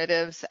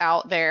alternatives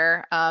out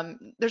there.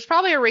 There's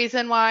probably a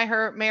reason why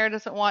her mare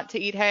doesn't want to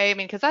eat hay. I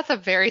mean, because that's a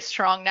very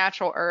strong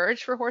natural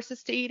urge for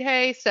horses to eat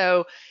hay.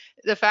 So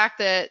the fact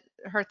that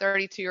her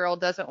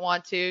 32-year-old doesn't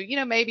want to,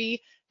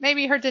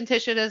 maybe her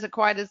dentition isn't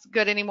quite as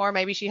good anymore.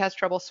 Maybe she has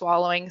trouble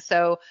swallowing.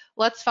 So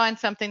let's find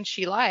something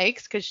she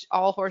likes, because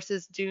all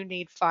horses do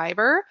need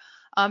fiber.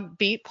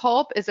 Beet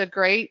pulp is a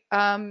great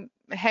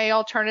hay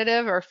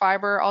alternative or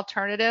fiber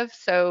alternative.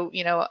 So,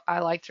 I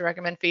like to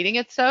recommend feeding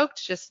it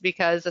soaked, just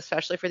because,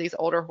 especially for these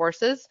older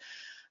horses,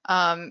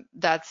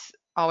 that's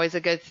always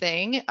a good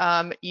thing.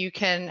 You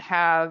can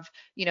have,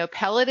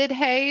 pelleted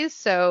hays.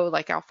 So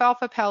like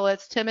alfalfa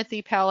pellets,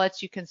 Timothy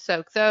pellets, you can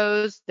soak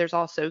those. There's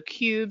also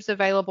cubes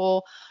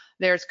available.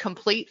 There's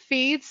complete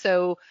feed.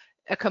 So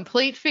a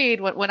complete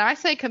feed, when I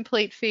say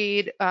complete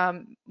feed,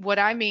 what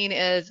I mean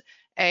is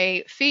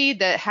a feed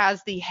that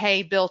has the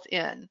hay built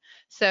in.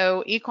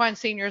 So Equine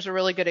Senior is a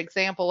really good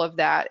example of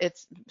that.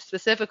 It's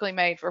specifically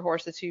made for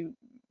horses who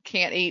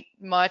can't eat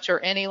much or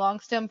any long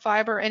stem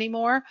fiber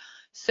anymore.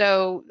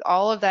 So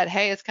all of that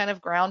hay is kind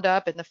of ground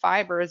up and the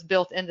fiber is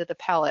built into the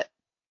pellet.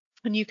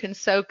 And you can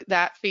soak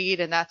that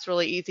feed, and that's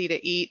really easy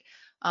to eat.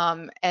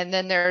 And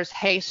then there's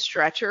hay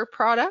stretcher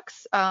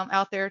products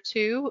out there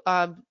too,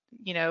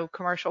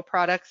 commercial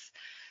products.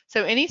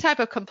 So any type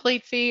of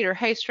complete feed or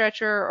hay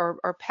stretcher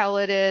or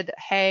pelleted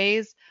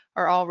hays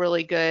are all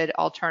really good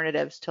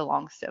alternatives to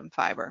long stem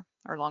fiber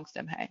or long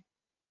stem hay.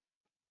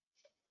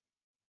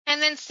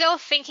 And then still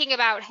thinking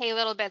about hay a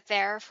little bit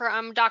there for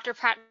Dr.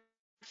 Pratt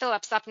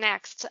Phillips up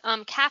next.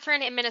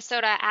 Catherine in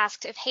Minnesota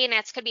asked if hay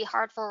nets could be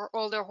hard for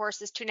older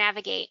horses to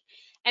navigate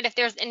and if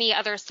there's any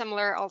other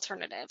similar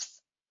alternatives.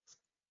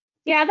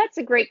 Yeah, that's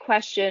a great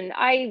question.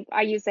 I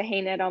use a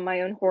hay net on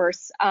my own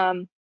horse,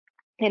 and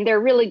they're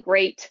really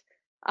great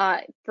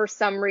for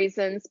some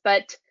reasons,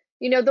 but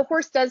the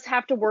horse does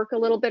have to work a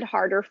little bit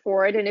harder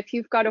for it. And if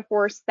you've got a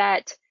horse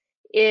that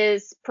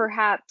is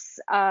perhaps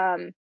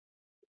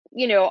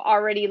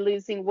already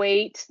losing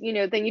weight,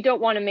 then you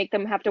don't want to make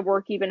them have to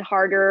work even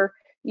harder.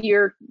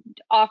 You're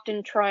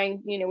often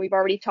trying, we've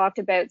already talked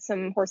about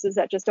some horses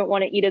that just don't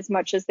want to eat as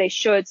much as they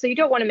should. So you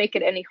don't want to make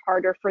it any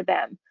harder for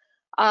them.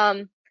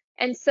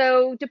 And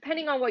so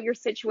depending on what your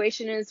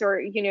situation is, or,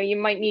 we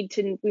might need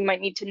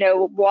to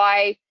know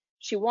why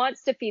she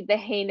wants to feed the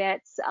hay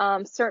nets.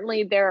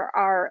 Certainly there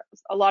are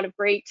a lot of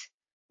great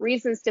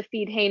reasons to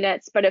feed hay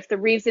nets, but if the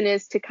reason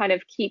is to kind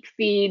of keep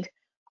feed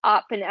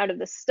up and out of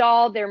the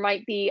stall, there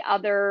might be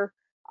other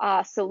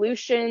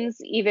solutions,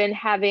 even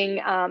having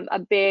a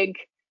big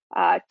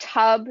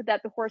tub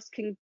that the horse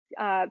can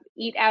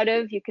eat out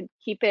of. You can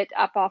keep it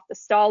up off the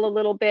stall a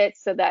little bit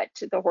so that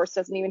the horse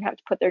doesn't even have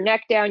to put their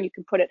neck down. You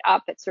can put it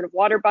up at sort of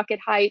water bucket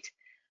height.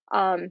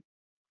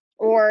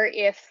 Or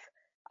if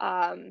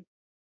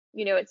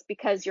it's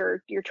because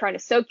you're trying to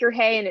soak your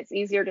hay and it's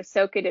easier to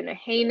soak it in a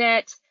hay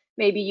net,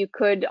 maybe you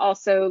could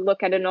also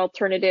look at an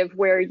alternative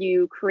where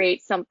you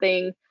create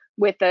something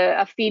with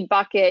a feed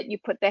bucket. You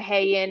put the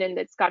hay in and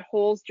it's got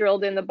holes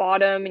drilled in the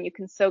bottom, and you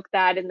can soak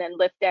that and then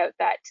lift out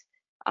that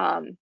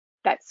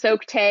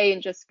soaked hay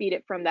and just feed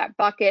it from that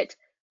bucket.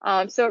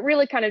 So it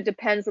really kind of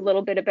depends a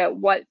little bit about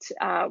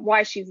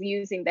why she's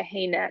using the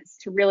hay nets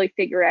to really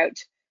figure out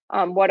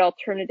what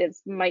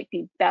alternatives might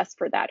be best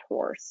for that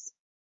horse.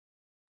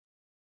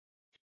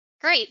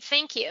 Great,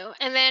 thank you.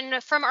 And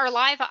then from our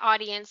live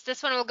audience,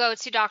 this one will go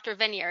to Dr.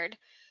 Vineyard.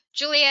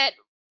 Juliet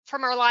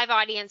from our live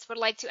audience would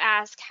like to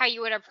ask how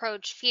you would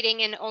approach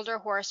feeding an older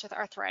horse with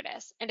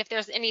arthritis and if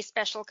there's any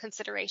special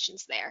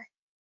considerations there.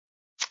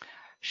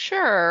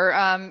 Sure.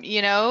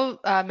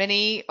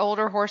 Many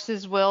older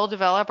horses will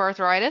develop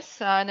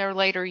arthritis in their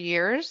later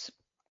years.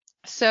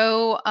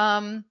 So,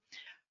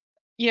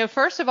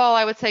 first of all,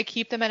 I would say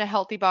keep them in a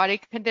healthy body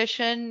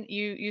condition.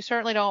 You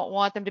certainly don't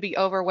want them to be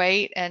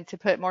overweight and to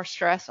put more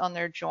stress on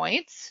their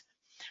joints.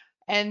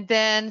 And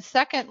then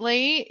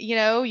secondly,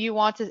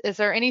 is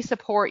there any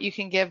support you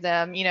can give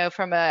them,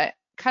 from a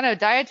kind of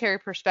dietary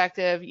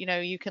perspective?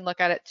 You can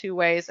look at it two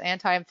ways: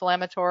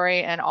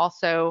 anti-inflammatory and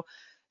also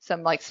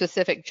some like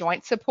specific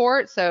joint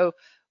support. So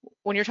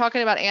when you're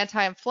talking about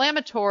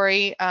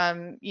anti-inflammatory,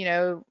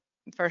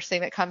 first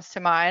thing that comes to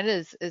mind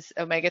is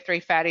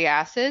omega-3 fatty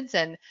acids,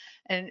 and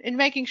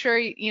making sure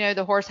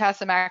the horse has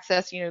some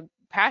access.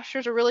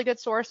 Pasture's a really good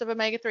source of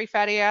omega-3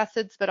 fatty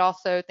acids, but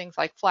also things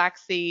like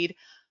flaxseed.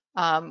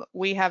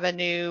 We have a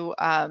new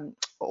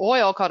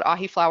oil called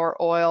ahi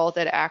flower oil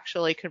that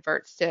actually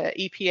converts to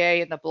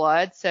EPA in the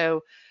blood,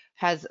 so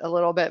has a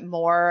little bit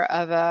more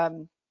of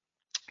a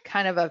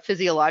kind of a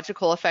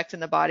physiological effect in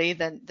the body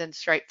than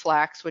straight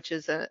flax, which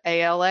is an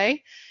ALA.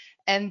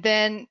 And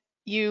then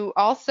you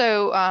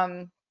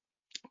also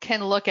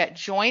can look at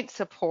joint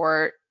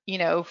support,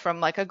 from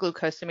like a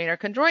glucosamine or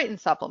chondroitin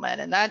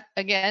supplement. And that,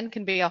 again,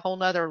 can be a whole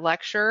nother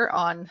lecture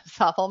on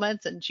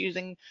supplements and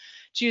choosing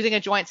a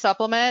joint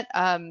supplement.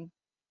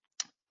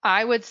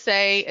 I would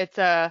say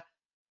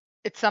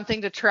it's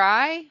something to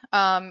try,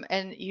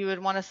 and you would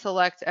want to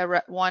select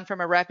one from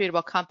a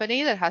reputable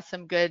company that has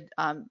some good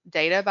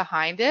data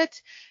behind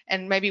it,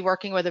 and maybe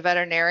working with a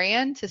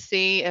veterinarian to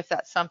see if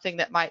that's something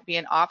that might be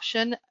an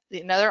option.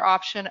 Another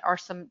option are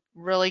some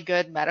really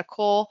good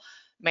medical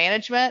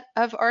management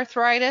of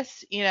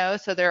arthritis,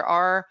 so there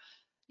are,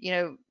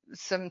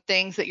 some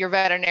things that your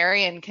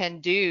veterinarian can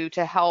do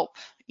to help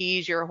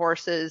ease your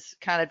horse's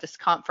kind of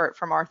discomfort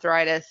from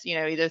arthritis,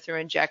 either through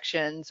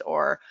injections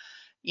or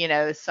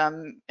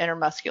some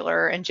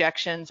intermuscular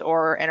injections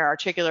or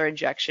interarticular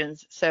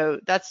injections. So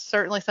that's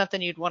certainly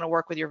something you'd want to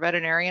work with your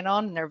veterinarian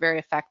on, and they're very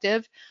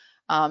effective.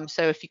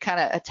 So if you kind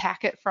of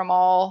attack it from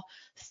all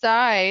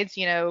sides,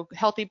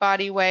 healthy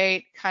body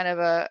weight, kind of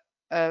a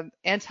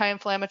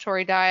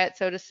anti-inflammatory diet,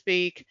 so to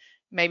speak,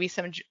 maybe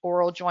some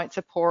oral joint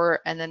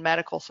support, and then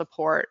medical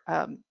support,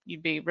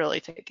 you'd be really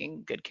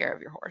taking good care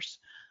of your horse.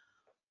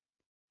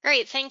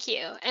 Great, thank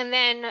you. And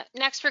then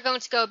next we're going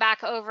to go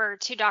back over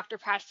to Dr.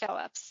 Pratt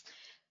Phillips.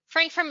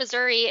 Frank from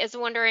Missouri is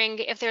wondering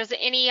if there's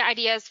any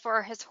ideas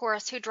for his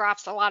horse who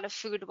drops a lot of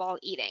food while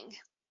eating.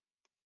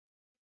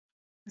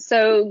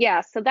 So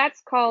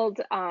that's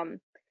called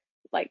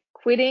like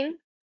quitting,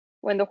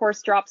 when the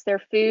horse drops their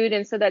food.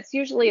 And so that's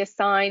usually a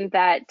sign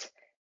that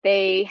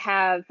they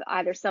have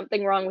either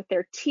something wrong with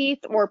their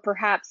teeth or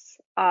perhaps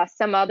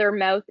some other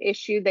mouth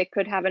issue. They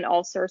could have an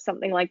ulcer or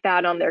something like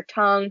that on their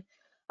tongue.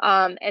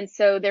 And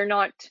so they're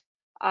not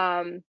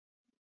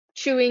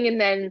chewing and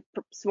then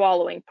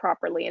swallowing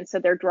properly, and so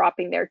they're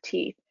dropping their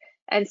teeth.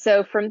 And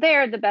so from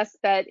there, the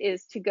best bet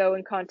is to go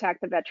and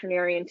contact the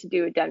veterinarian to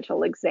do a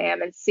dental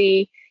exam and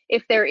see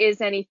if there is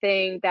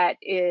anything that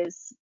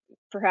is,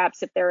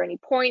 perhaps if there are any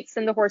points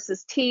in the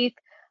horse's teeth,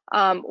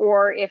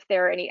 or if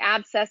there are any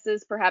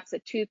abscesses, perhaps a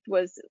tooth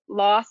was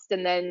lost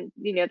and then,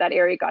 that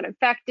area got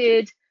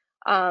infected.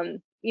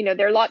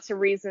 There are lots of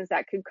reasons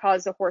that could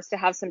cause a horse to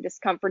have some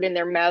discomfort in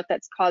their mouth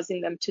that's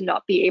causing them to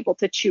not be able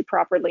to chew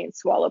properly and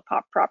swallow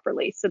pop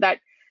properly. So that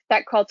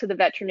call to the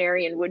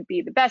veterinarian would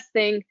be the best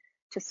thing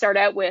to start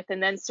out with.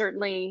 And then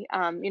certainly,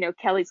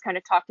 Kelly's kind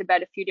of talked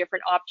about a few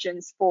different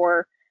options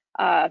for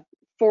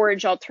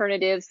forage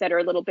alternatives that are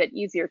a little bit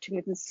easier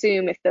to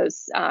consume if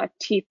those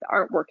teeth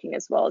aren't working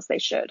as well as they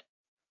should.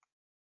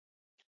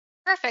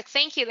 Perfect,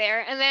 thank you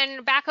there. And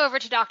then back over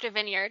to Dr.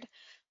 Vineyard.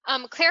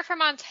 Claire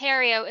from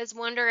Ontario is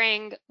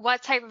wondering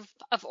what type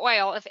of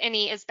oil, if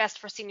any, is best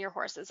for senior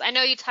horses. I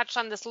know you touched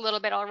on this a little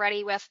bit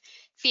already with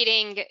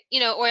feeding,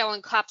 oil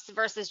in cups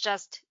versus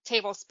just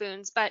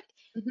tablespoons, but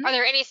are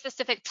there any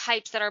specific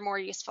types that are more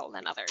useful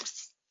than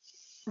others?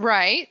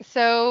 Right.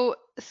 So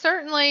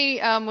certainly,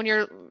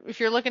 if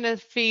you're looking to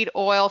feed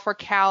oil for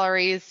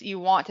calories, you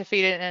want to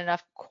feed it in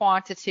enough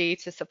quantity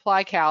to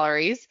supply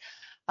calories.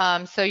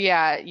 So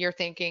yeah, you're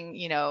thinking,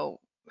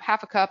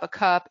 half a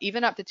cup,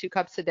 even up to 2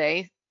 cups a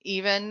day.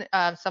 Even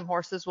some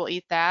horses will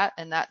eat that,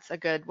 and that's a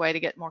good way to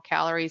get more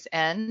calories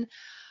in.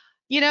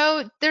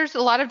 There's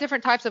a lot of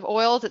different types of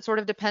oils. It sort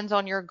of depends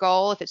on your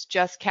goal. If it's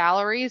just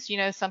calories,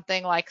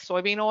 something like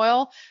soybean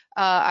oil,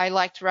 I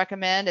like to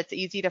recommend. It's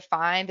easy to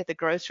find at the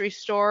grocery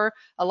store.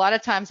 A lot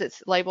of times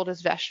it's labeled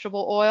as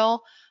vegetable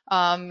oil.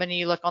 And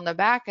you look on the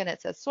back and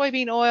it says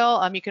soybean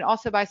oil. You can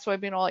also buy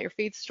soybean oil at your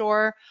feed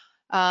store.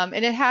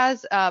 And it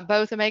has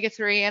both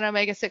omega-3 and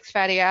omega-6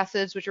 fatty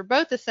acids, which are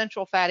both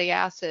essential fatty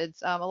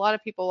acids. A lot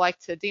of people like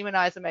to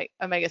demonize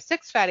omega-6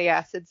 fatty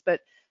acids, but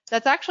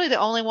that's actually the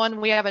only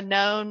one we have a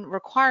known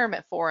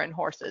requirement for in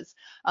horses.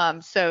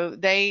 So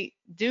they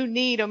do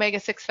need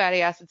omega-6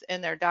 fatty acids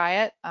in their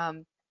diet.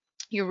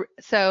 They're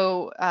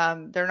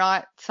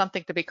not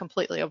something to be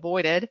completely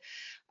avoided.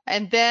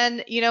 And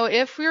then,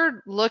 if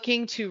we're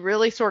looking to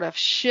really sort of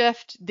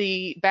shift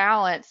the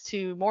balance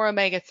to more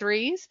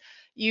omega-3s,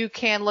 you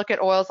can look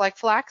at oils like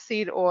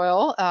flaxseed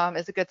oil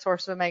is a good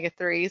source of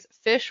omega-3s.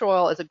 Fish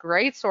oil is a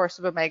great source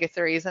of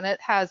omega-3s, and it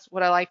has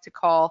what I like to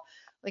call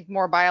like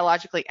more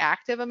biologically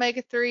active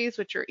omega-3s,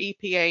 which are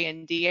EPA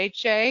and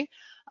DHA.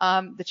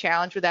 The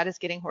challenge with that is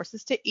getting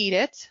horses to eat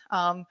it,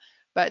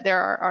 but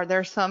there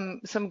are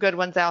some good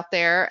ones out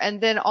there. And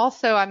then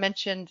also I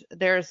mentioned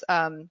there's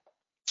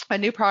a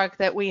new product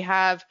that we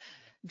have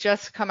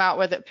just come out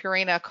with at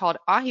Purina called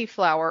ahi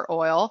flower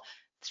oil.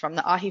 It's from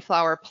the ahi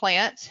flower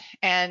plant,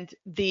 and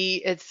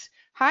it's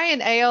high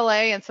in ALA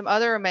and some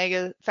other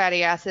omega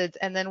fatty acids.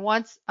 And then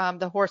once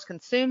the horse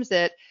consumes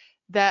it,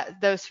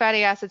 those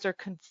fatty acids are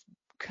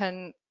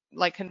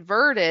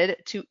converted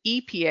to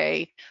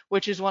EPA,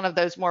 which is one of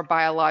those more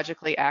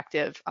biologically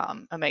active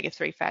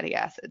omega-3 fatty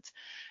acids.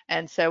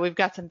 And so we've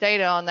got some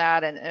data on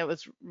that, and it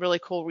was really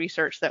cool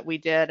research that we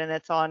did, and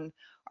it's on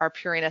our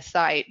Purina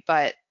site.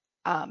 But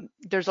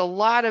there's a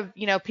lot of,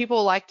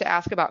 people like to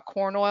ask about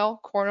corn oil.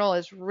 Corn oil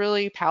is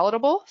really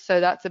palatable, so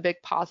that's a big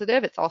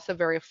positive. It's also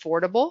very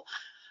affordable.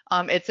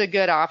 It's a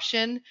good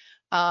option.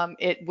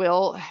 It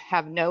will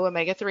have no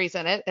omega-3s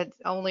in it. It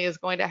only is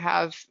going to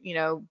have,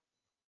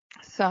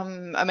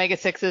 some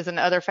omega-6s and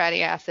other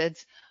fatty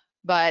acids.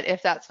 But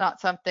if that's not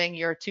something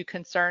you're too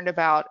concerned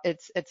about,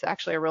 it's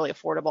actually a really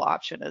affordable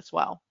option as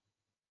well.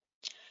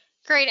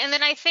 Great. And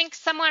then I think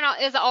someone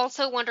is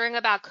also wondering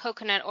about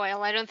coconut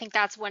oil. I don't think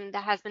that's one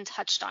that has been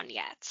touched on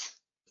yet.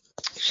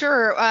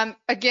 Sure.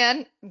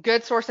 Again,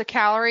 good source of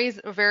calories,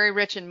 very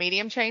rich in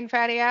medium chain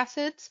fatty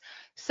acids.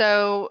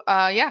 So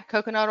yeah,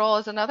 coconut oil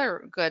is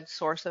another good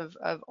source of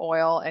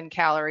oil and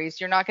calories.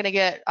 You're not going to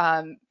get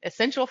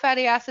essential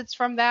fatty acids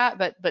from that,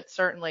 but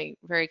certainly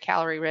very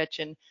calorie rich,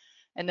 and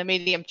the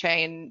medium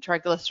chain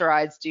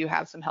triglycerides do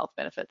have some health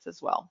benefits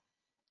as well.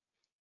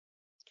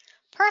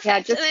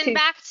 Perfect. Yeah, and then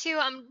back to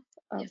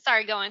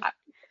sorry, go on.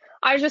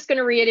 I was just going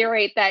to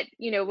reiterate that,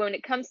 when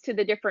it comes to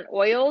the different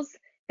oils,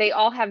 they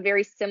all have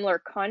very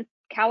similar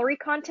calorie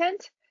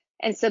content.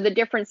 And so the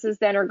differences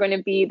then are going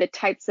to be the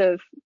types of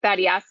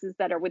fatty acids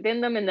that are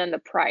within them, and then the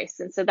price.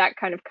 And so that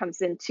kind of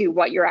comes into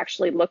what you're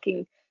actually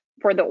looking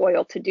for the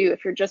oil to do.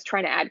 If you're just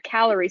trying to add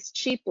calories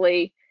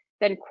cheaply,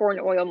 then corn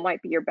oil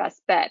might be your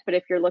best bet. But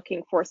if you're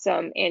looking for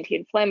some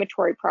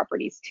anti-inflammatory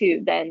properties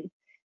too, then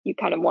you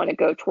kind of want to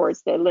go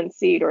towards the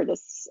linseed or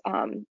this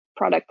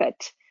product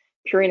that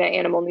Purina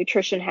Animal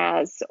Nutrition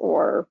has,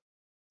 or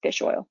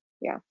fish oil.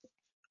 Yeah.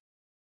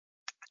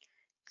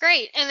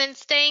 Great. And then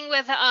staying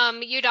with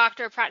you,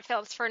 Dr. Pratt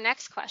Phillips, for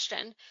next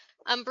question.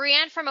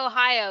 Brianne from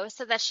Ohio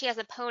said that she has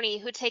a pony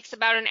who takes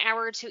about an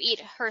hour to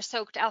eat her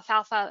soaked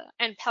alfalfa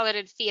and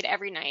pelleted feed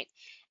every night.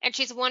 And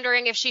she's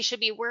wondering if she should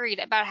be worried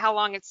about how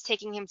long it's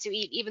taking him to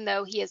eat, even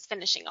though he is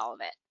finishing all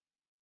of it.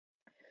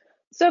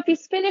 So if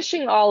he's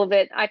finishing all of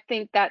it, I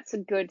think that's a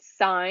good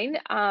sign.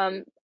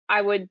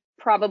 I would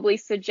probably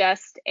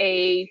suggest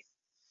a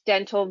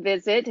dental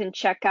visit and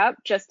checkup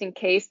just in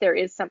case there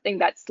is something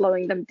that's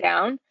slowing them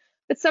down.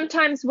 But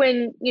sometimes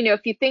when,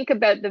 if you think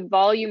about the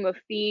volume of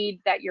feed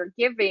that you're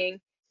giving,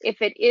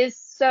 if it is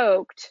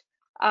soaked,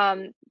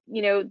 then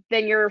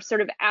you're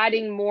sort of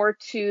adding more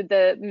to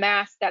the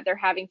mass that they're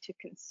having to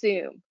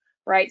consume,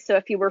 right? So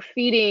if you were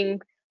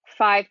feeding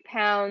 5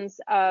 pounds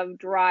of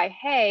dry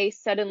hay,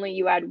 suddenly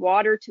you add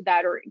water to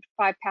that, or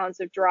 5 pounds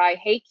of dry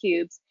hay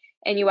cubes,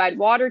 and you add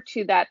water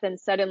to that, then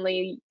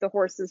suddenly the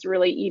horse is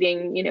really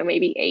eating,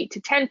 maybe 8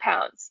 to 10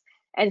 pounds.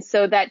 And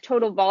so that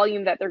total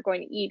volume that they're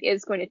going to eat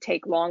is going to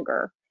take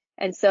longer.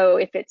 And so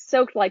if it's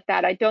soaked like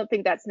that, I don't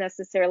think that's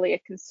necessarily a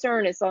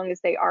concern as long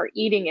as they are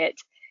eating it.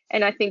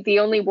 And I think the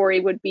only worry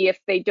would be if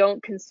they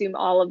don't consume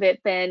all of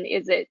it, then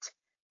is it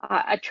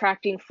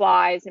attracting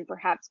flies and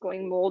perhaps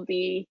going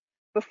moldy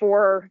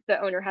before the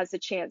owner has a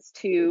chance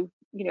to,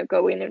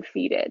 go in and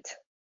feed it.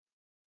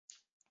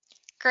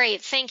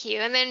 Great, thank you.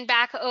 And then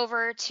back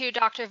over to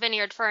Dr.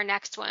 Vineyard for our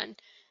next one.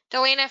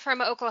 Delana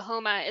from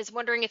Oklahoma is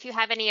wondering if you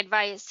have any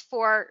advice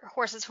for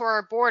horses who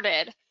are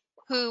boarded,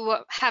 who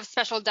have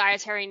special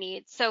dietary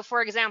needs. So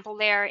for example,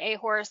 they're a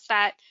horse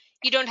that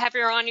you don't have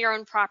on your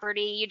own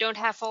property, you don't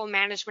have full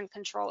management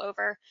control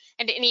over,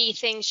 and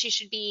anything she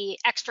should be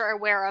extra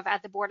aware of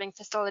at the boarding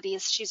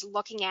facilities she's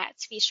looking at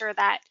to be sure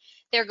that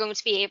they're going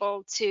to be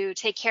able to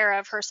take care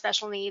of her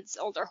special needs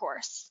older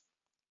horse.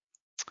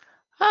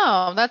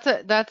 Oh,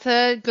 that's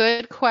a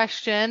good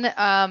question.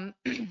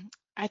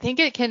 I think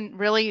it can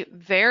really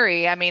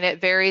vary. I mean,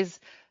 it varies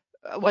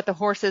what the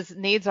horse's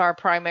needs are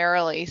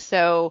primarily.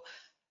 So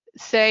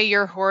say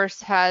your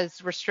horse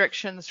has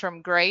restrictions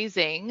from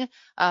grazing,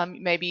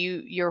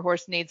 maybe your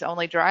horse needs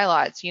only dry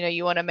lots.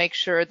 You want to make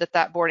sure that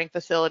that boarding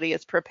facility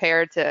is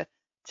prepared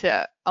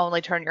to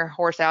only turn your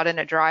horse out in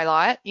a dry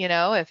lot,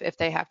 if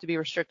they have to be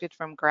restricted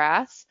from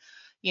grass.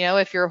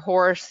 If your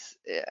horse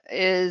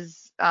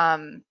is,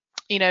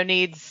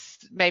 needs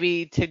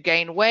maybe to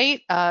gain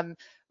weight,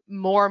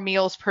 more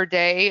meals per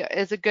day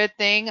is a good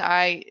thing.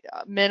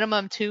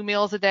 Minimum 2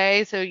 meals a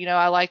day. So,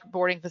 I like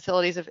boarding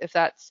facilities if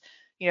that's,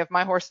 if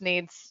my horse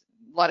needs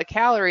a lot of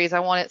calories, I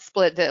want it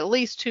split to at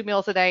least 2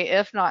 meals a day,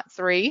 if not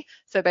 3.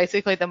 So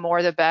basically the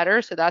more the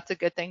better. So that's a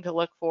good thing to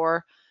look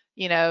for,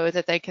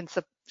 that they can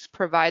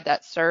provide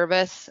that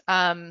service.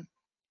 I'm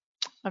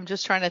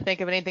just trying to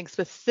think of anything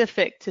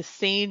specific to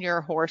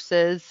senior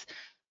horses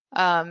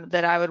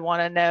that I would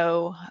want to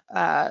know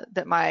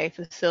that my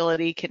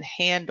facility can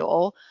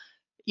handle.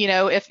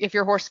 If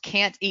your horse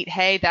can't eat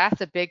hay,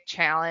 that's a big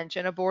challenge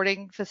in a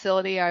boarding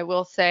facility, I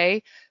will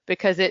say,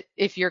 because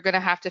if you're going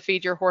to have to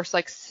feed your horse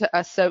like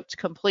a soaked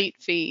complete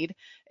feed,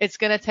 it's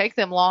going to take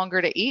them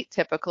longer to eat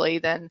typically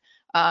than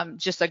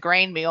just a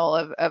grain meal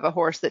of a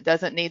horse that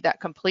doesn't need that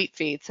complete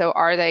feed. So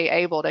are they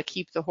able to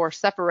keep the horse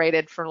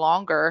separated for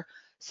longer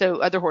so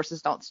other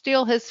horses don't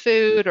steal his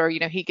food, or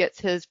he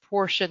gets his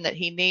portion that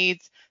he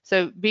needs?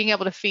 So being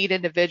able to feed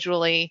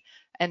individually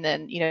and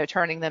then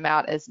turning them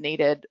out as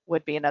needed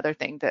would be another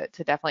thing to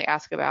definitely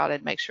ask about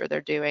and make sure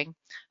they're doing.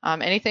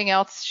 Anything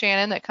else,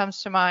 Shannon, that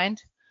comes to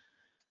mind?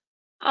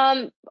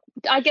 I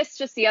guess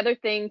just the other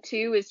thing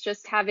too is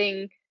just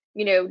having,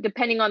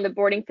 depending on the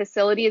boarding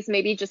facility, is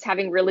maybe just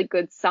having really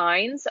good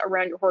signs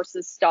around your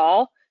horse's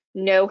stall.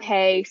 No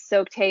hay,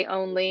 soaked hay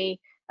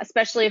only.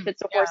 Especially if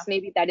it's a horse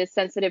maybe that is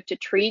sensitive to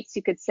treats,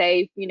 you could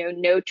say,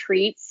 no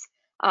treats,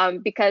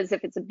 because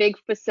if it's a big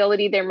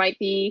facility, there might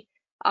be,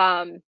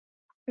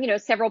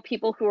 several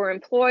people who are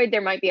employed.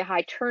 There might be a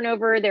high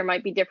turnover. There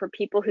might be different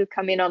people who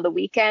come in on the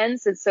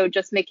weekends. And so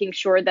just making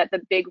sure that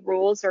the big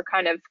rules are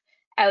kind of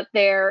out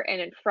there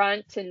and in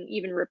front and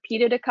even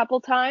repeated a couple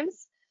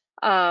times.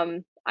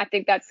 I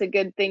think that's a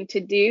good thing to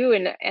do.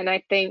 And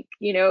I think,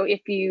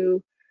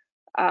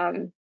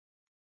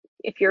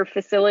 if your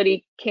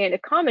facility can't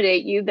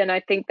accommodate you, then I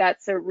think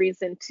that's a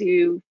reason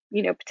to,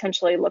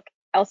 potentially look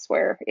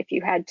elsewhere if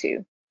you had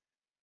to.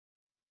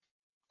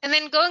 And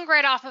then going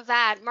right off of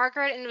that,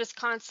 Margaret in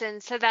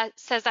Wisconsin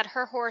says that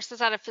her horse is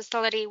at a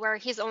facility where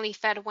he's only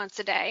fed once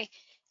a day.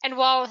 And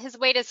while his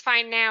weight is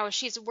fine now,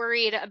 she's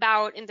worried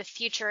about in the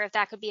future if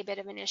that could be a bit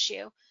of an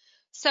issue.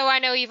 So I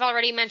know you've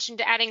already mentioned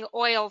adding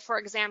oil, for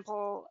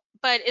example,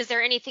 but is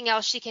there anything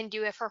else she can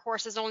do if her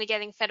horse is only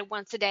getting fed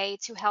once a day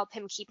to help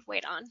him keep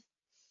weight on?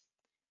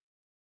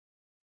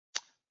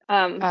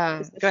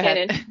 Go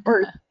Shannon ahead.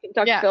 Or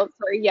Dr. Phillips,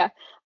 sorry.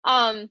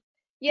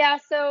 Yeah.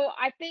 So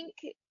I think,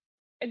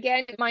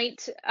 again, it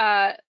might,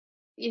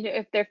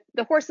 if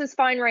the horse is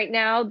fine right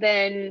now,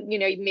 then,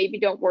 maybe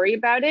don't worry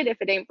about it. If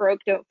it ain't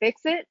broke, don't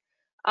fix it.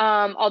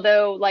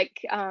 Although,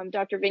 like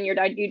Dr. Vineyard,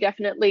 I do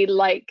definitely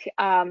like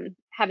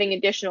having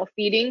additional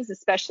feedings,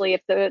 especially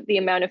if the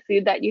amount of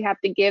food that you have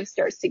to give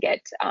starts to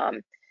get,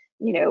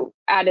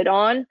 added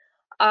on.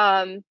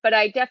 But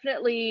I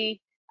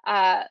definitely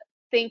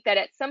think that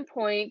at some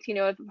point,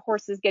 if a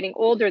horse is getting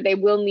older, they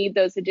will need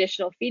those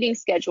additional feeding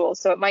schedules.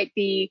 So it might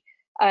be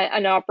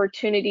an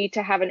opportunity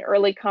to have an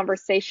early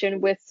conversation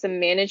with some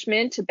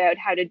management about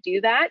how to do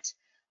that.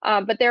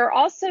 But there are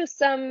also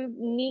some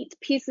neat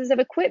pieces of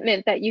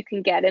equipment that you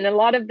can get, and a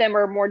lot of them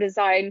are more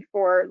designed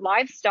for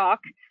livestock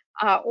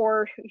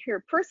or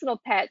your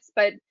personal pets,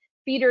 but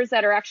feeders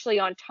that are actually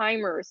on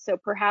timers. So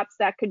perhaps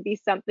that could be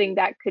something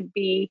that could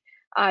be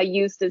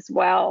used as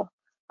well.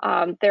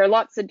 There are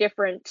lots of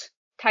different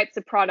types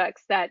of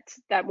products that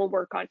will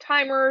work on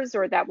timers,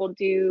 or that will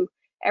do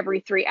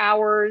every 3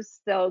 hours.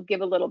 They'll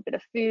give a little bit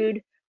of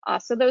food.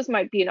 So those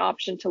might be an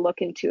option to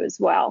look into as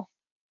well.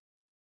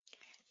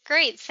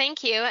 Great,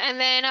 thank you. And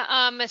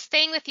then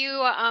staying with you,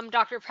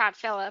 Dr. Pratt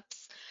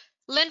Phillips,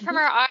 Lynn from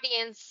our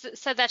audience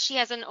said that she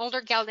has an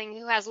older gelding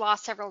who has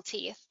lost several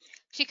teeth.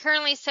 She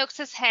currently soaks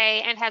his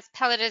hay and has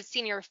pelleted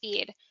senior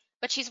feed,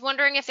 but she's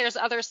wondering if there's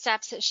other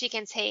steps that she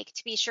can take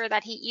to be sure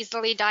that he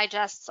easily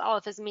digests all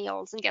of his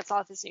meals and gets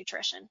all of his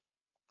nutrition.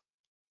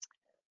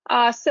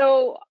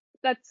 So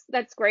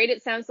that's great.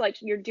 It sounds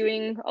like you're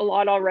doing a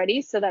lot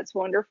already, so that's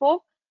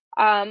wonderful.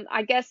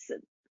 I guess,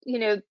 you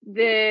know,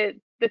 the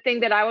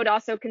thing that I would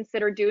also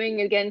consider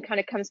doing, again,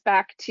 kind of comes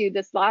back to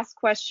this last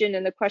question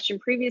and the question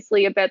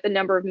previously about the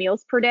number of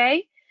meals per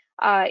day.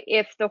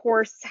 If the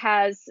horse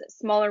has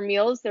smaller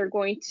meals, they're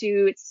going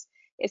to,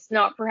 it's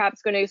not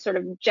perhaps going to sort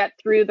of jet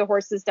through the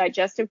horse's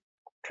digestive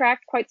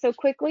tract quite so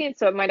quickly, and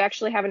so it might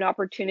actually have an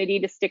opportunity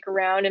to stick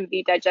around and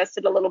be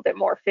digested a little bit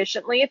more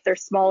efficiently if they're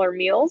smaller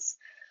meals.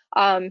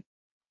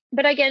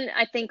 But again,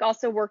 I think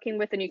also working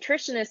with a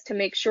nutritionist to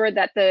make sure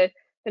that the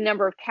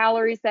number of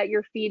calories that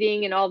you're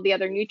feeding and all the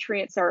other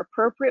nutrients are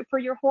appropriate for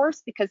your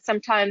horse, because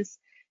sometimes,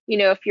 you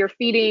know, if you're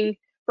feeding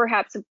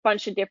perhaps a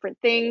bunch of different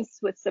things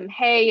with some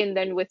hay and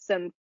then with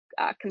some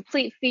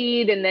complete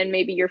feed, and then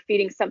maybe you're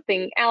feeding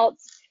something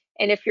else,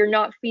 and if you're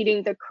not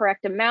feeding the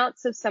correct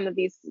amounts of some of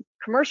these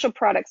commercial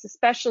products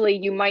especially,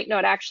 you might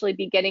not actually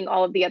be getting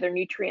all of the other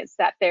nutrients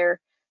that they're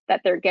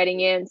getting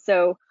in.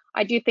 So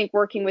I do think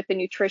working with a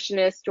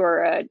nutritionist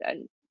or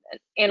an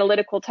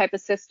analytical type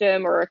of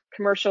system or a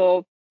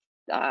commercial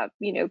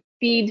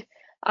feed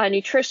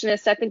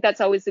nutritionist, I think that's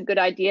always a good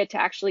idea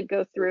to actually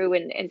go through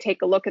and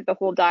take a look at the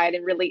whole diet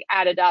and really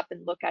add it up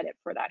and look at it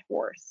for that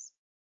horse.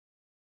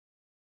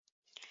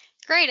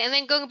 Great, and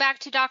then going back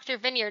to Dr.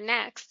 Vineyard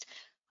next.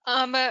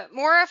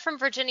 Maura from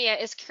Virginia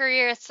is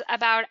curious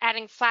about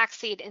adding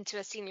flaxseed into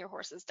a senior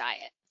horse's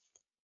diet.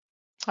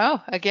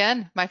 Oh,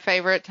 again, my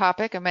favorite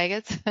topic,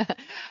 omegas.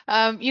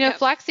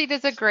 Flaxseed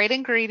is a great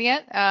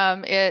ingredient.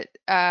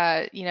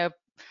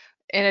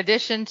 In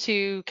addition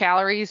to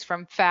calories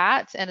from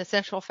fat and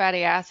essential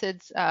fatty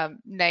acids,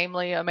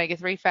 namely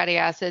omega-3 fatty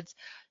acids,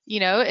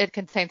 it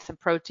contains some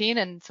protein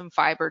and some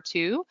fiber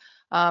too.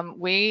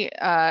 We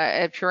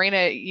at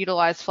Purina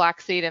utilize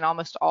flaxseed in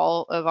almost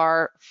all of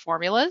our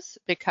formulas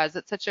because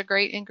it's such a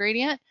great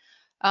ingredient.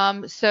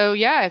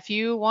 If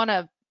you want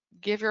to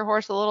give your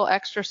horse a little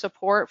extra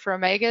support for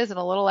omegas and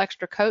a little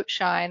extra coat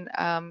shine,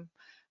 I'm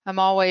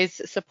always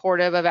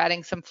supportive of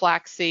adding some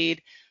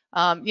flaxseed.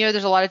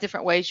 There's a lot of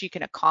different ways you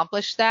can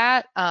accomplish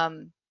that.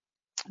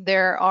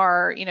 There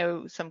are,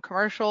 some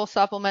commercial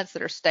supplements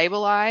that are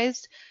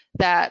stabilized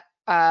that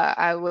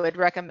I would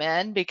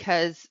recommend,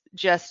 because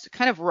just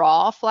kind of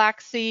raw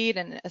flaxseed,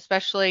 and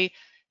especially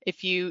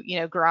if you,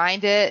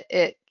 grind it,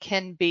 it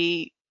can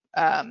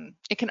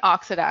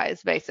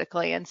oxidize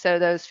basically. And so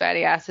those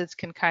fatty acids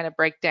can kind of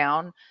break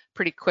down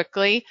pretty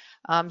quickly.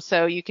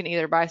 So you can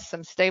either buy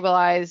some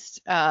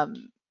stabilized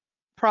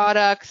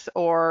products,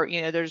 or,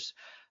 there's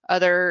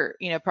other,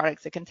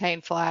 products that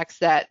contain flax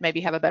that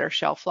maybe have a better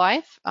shelf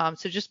life.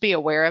 So just be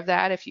aware of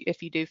that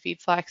if you do feed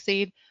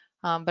flaxseed.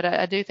 But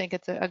I do think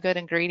it's a good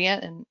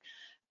ingredient, and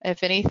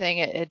if anything,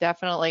 it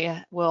definitely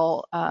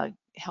will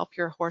help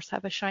your horse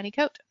have a shiny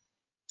coat.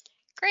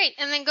 Great.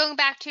 And then going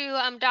back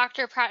to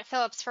Dr. Pratt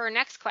Phillips for our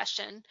next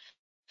question.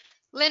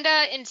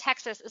 Linda in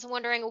Texas is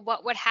wondering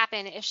what would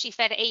happen if she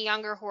fed a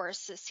younger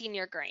horse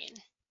senior grain.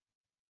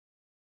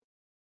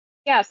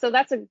 Yeah, so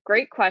that's a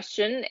great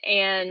question.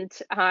 And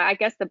I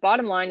guess the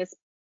bottom line is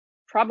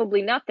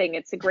probably nothing.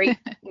 It's a great,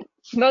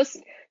 most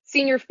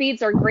senior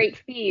feeds are great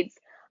feeds.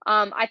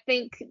 I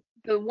think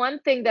the one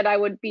thing that I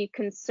would be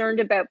concerned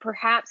about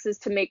perhaps is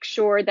to make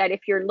sure that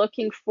if you're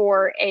looking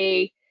for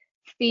a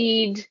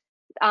feed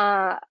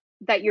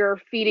that you're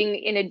feeding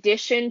in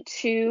addition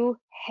to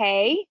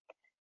hay,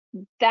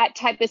 that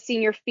type of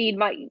senior feed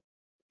might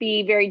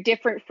be very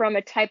different from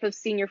a type of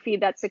senior feed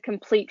that's a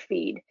complete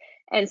feed.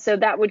 And so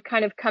that would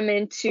kind of come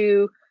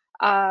into,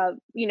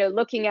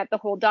 looking at the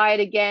whole diet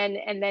again,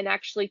 and then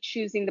actually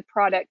choosing the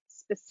product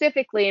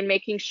specifically and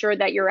making sure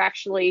that you're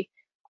actually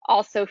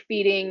also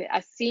feeding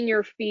a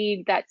senior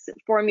feed that's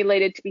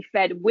formulated to be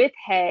fed with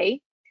hay,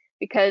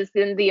 because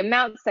then the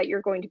amounts that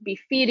you're going to be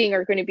feeding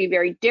are going to be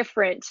very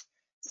different,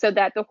 so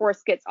that the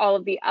horse gets all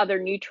of the other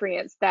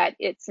nutrients that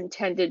it's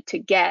intended to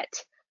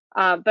get.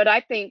 But I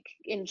think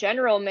in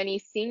general, many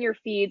senior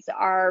feeds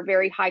are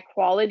very high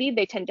quality.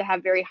 They tend to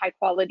have very high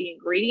quality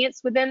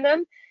ingredients within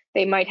them.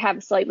 They might have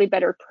a slightly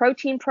better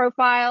protein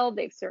profile.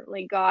 They've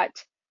certainly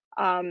got,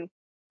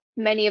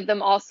 many of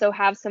them also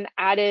have some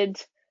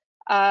added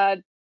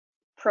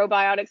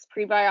probiotics,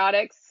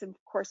 prebiotics. Of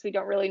course, we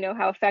don't really know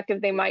how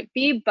effective they might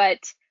be, but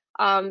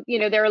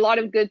there are a lot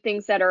of good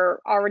things that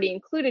are already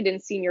included in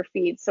senior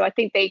feeds. So I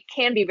think they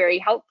can be very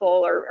helpful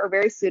or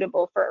very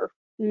suitable for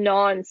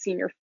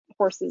non-senior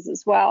horses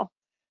as well.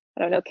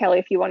 I don't know, Kelly,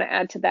 if you want to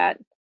add to that.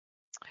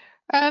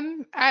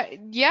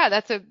 Yeah,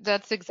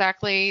 that's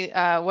exactly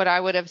what I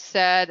would have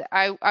said.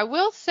 I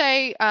will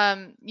say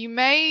you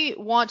may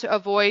want to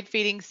avoid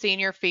feeding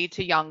senior feed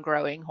to young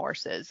growing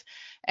horses.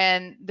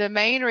 And the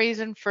main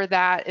reason for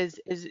that is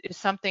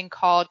something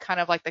called kind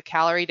of like the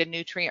calorie to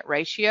nutrient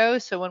ratio.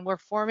 So when we're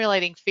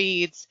formulating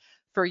feeds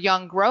for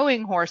young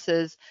growing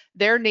horses,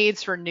 their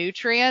needs for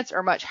nutrients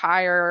are much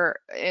higher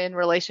in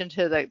relation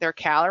to their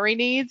calorie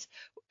needs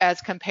as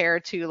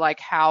compared to like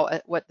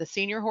what the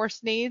senior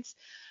horse needs.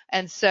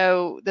 And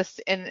so this,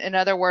 in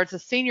other words, the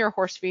senior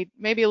horse feed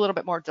may be a little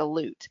bit more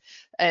dilute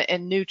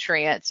in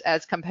nutrients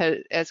as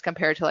compared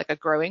to like a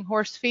growing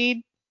horse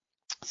feed.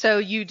 So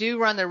you do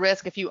run the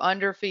risk if you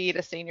underfeed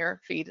a senior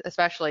feed,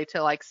 especially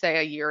to like say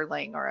a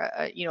yearling or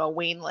a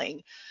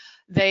weanling,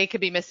 they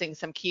could be missing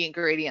some key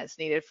ingredients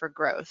needed for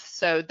growth.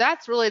 So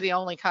that's really the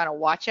only kind of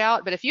watch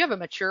out. But if you have a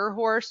mature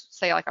horse,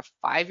 say like a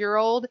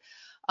 5-year-old,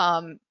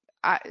 I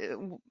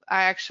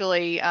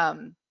actually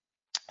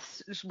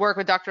work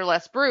with Dr.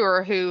 Les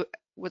Brewer, who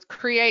was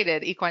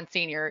created Equine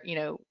Senior,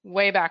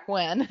 way back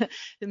when,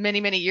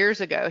 many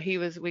years ago.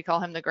 We call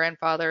him the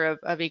grandfather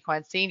of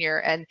Equine Senior,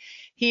 and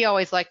he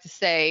always liked to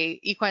say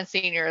Equine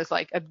Senior is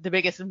like the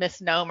biggest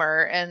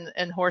misnomer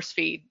in horse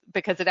feed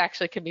because it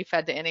actually can be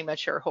fed to any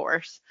mature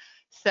horse.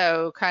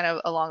 So kind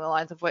of along the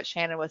lines of what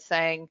Shannon was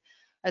saying,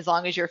 as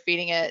long as you're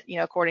feeding it,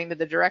 according to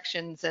the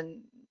directions,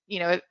 and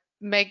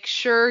make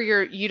sure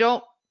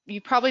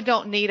you probably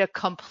don't need a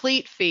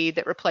complete feed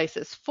that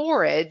replaces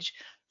forage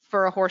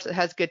for a horse that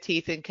has good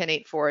teeth and can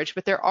eat forage,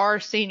 but there are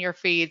senior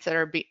feeds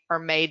that are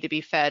made to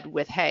be fed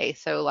with hay.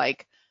 So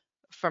like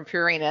from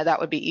Purina, that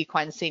would be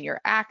Equine Senior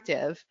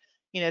Active.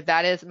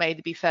 That is made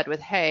to be fed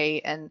with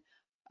hay. And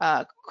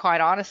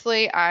quite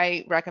honestly,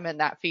 I recommend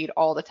that feed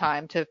all the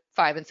time to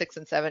 5 and 6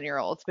 and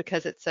 7-year-olds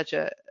because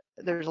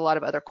there's a lot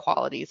of other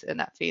qualities in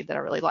that feed that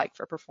I really like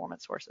for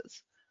performance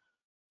horses.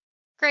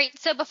 Great.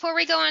 So before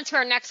we go on to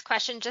our next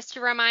question, just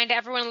to remind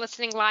everyone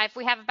listening live,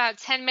 we have about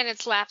 10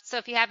 minutes left. So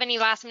if you have any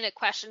last minute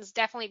questions,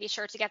 definitely be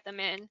sure to get them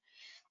in.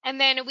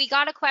 And then we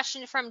got a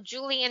question from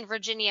Julie in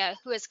Virginia,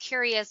 who is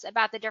curious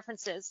about the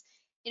differences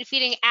in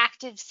feeding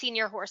active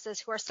senior horses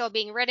who are still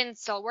being ridden,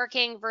 still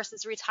working,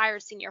 versus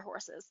retired senior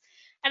horses.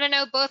 And I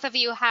know both of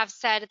you have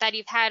said that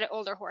you've had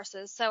older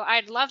horses, so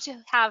I'd love to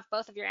have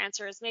both of your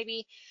answers.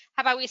 Maybe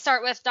how about we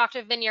start with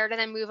Dr. Vineyard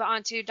and then move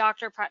on to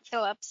Dr. Pratt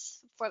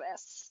Phillips for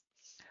this.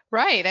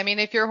 Right. I mean,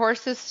 if your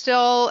horse is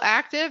still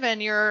active and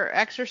you're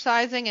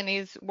exercising and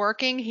he's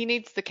working, he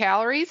needs the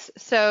calories.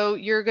 So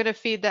you're going to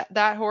feed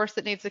that horse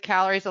that needs the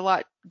calories a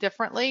lot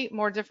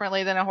more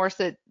differently than a horse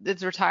that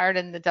is retired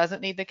and that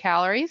doesn't need the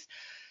calories.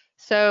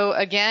 So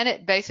again,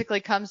 it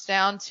basically comes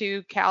down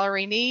to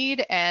calorie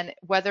need and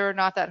whether or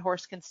not that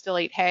horse can still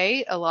eat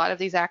hay. A lot of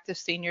these active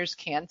seniors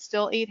can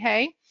still eat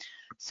hay.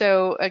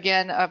 So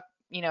again,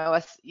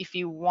 if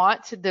you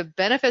want the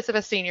benefits of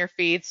a senior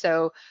feed,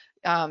 so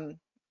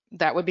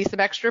that would be some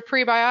extra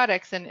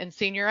prebiotics in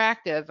senior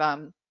active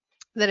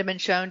that have been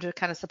shown to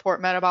kind of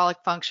support metabolic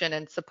function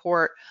and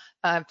support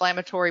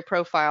inflammatory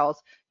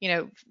profiles.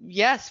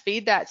 Yes,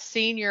 feed that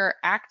senior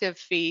active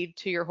feed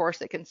to your horse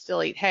that can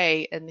still eat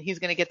hay, and he's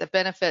going to get the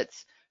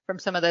benefits from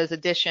some of those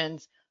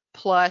additions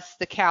plus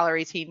the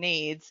calories he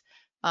needs.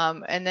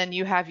 And then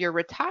you have your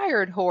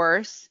retired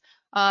horse.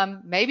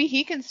 Maybe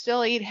he can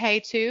still eat hay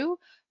too.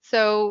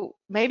 So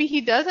maybe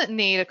he doesn't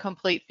need a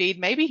complete feed.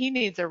 Maybe he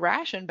needs a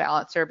ration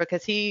balancer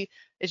because he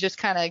is just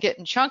kind of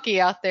getting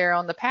chunky out there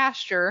on the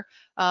pasture,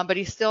 but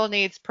he still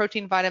needs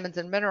protein, vitamins,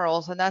 and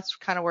minerals. And that's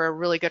kind of where a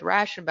really good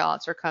ration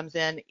balancer comes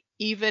in,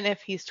 even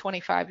if he's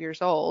 25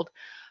 years old.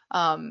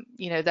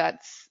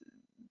 That's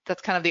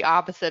kind of the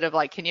opposite of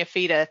like, can you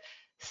feed a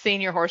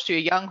senior horse to a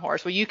young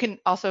horse? Well, you can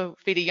also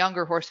feed a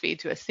younger horse feed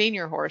to a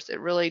senior horse.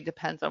 It really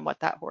depends on what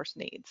that horse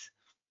needs.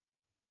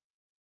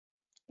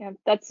 Yeah,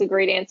 that's a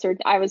great answer.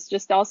 I was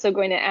just also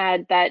going to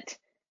add that,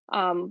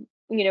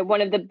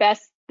 one of the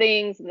best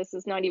things, and this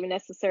is not even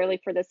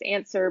necessarily for this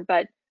answer,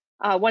 but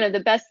one of the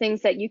best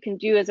things that you can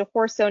do as a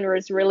horse owner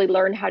is really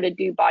learn how to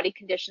do body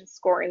condition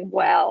scoring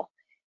well.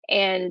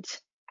 And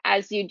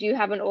as you do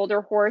have an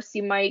older horse,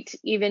 you might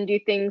even do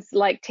things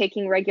like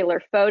taking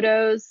regular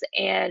photos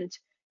and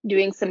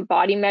doing some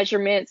body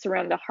measurements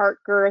around the heart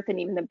girth and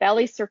even the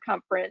belly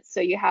circumference. So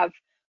you have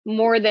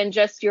more than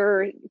just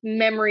your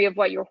memory of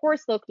what your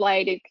horse looked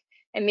like,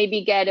 and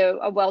maybe get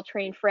a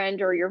well-trained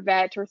friend or your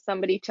vet or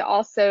somebody to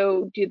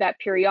also do that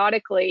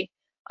periodically.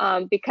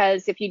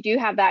 Because if you do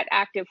have that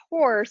active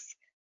horse,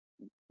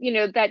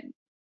 that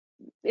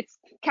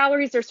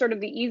calories are sort of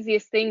the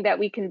easiest thing that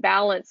we can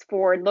balance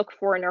for and look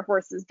for in our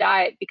horse's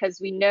diet, because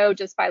we know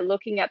just by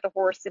looking at the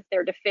horse if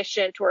they're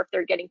deficient or if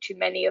they're getting too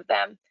many of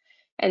them.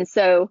 And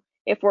so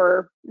if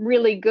we're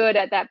really good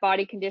at that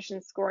body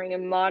condition scoring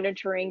and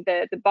monitoring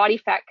the body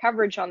fat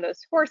coverage on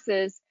those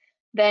horses,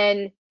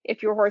 then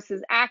if your horse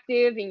is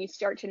active and you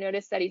start to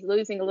notice that he's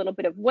losing a little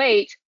bit of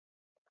weight,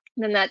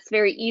 then that's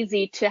very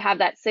easy to have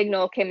that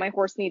signal, okay, my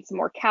horse needs some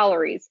more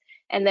calories.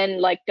 And then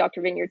like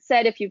Dr. Vineyard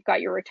said, if you've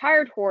got your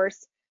retired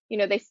horse,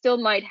 they still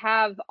might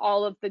have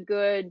all of the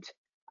good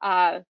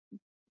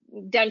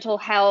dental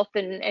health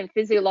and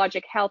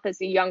physiologic health as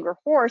a younger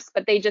horse,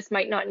 but they just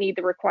might not need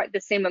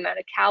the same amount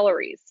of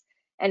calories.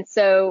 And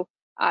so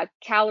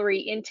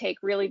calorie intake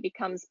really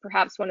becomes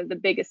perhaps one of the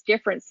biggest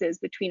differences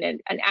between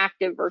an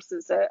active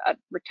versus a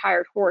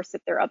retired horse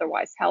if they're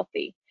otherwise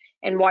healthy.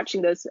 And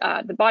watching those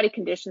the body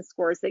condition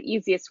score is the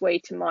easiest way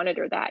to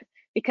monitor that,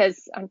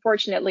 because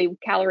unfortunately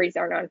calories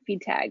aren't on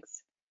feed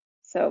tags.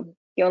 So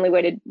the only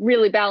way to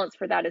really balance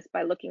for that is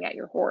by looking at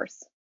your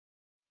horse.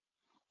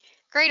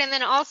 Great. And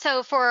then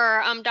also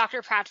for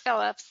Dr. Pratt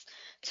Phillips,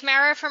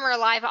 Tamara from our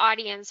live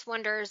audience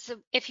wonders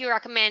if you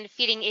recommend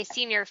feeding a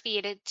senior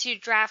feed to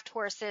draft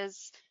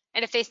horses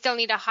and if they still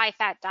need a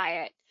high-fat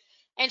diet.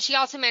 And she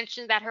also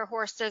mentioned that her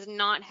horse does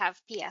not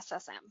have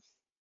PSSM.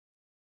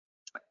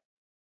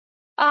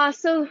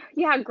 So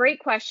yeah, great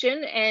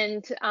question.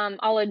 And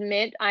I'll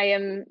admit I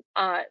am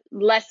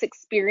less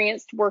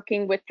experienced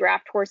working with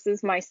draft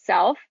horses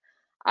myself.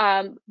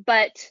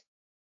 But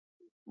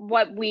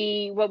what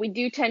we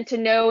do tend to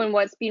know and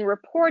what's being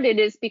reported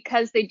is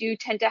because they do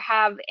tend to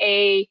have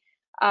a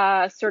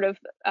sort of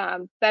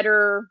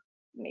better,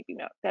 maybe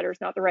not better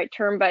is not the right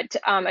term, but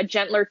a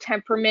gentler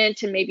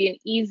temperament and maybe an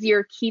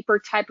easier keeper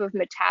type of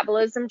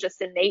metabolism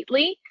just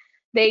innately,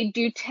 they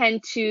do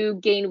tend to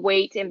gain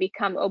weight and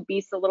become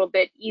obese a little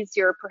bit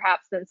easier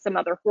perhaps than some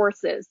other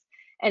horses.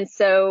 And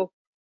so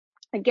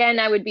again,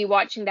 I would be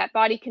watching that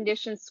body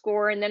condition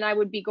score, and then I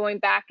would be going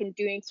back and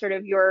doing sort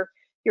of your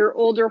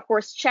older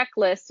horse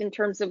checklist in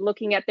terms of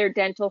looking at their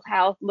dental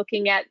health,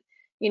 looking at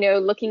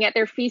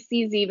their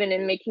feces even,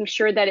 and making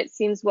sure that it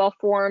seems well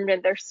formed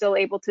and they're still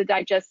able to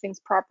digest things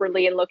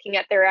properly, and looking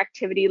at their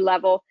activity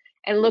level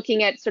and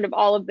looking at sort of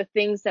all of the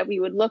things that we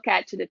would look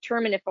at to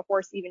determine if a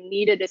horse even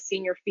needed a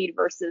senior feed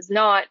versus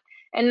not.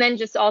 And then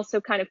just also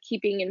kind of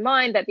keeping in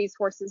mind that these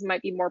horses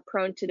might be more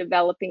prone to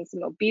developing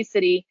some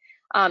obesity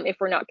if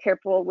we're not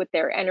careful with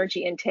their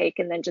energy intake,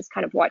 and then just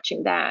kind of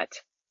watching that.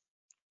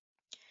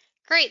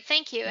 Great,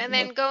 thank you. And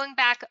then going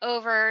back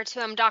over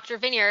to Dr.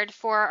 Vineyard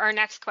for our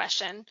next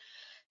question.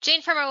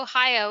 Jane from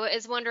Ohio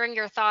is wondering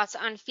your thoughts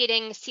on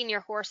feeding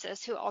senior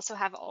horses who also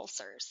have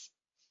ulcers.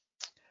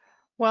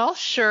 Well,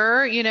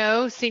 sure.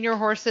 Senior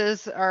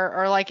horses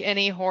are like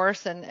any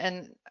horse,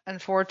 and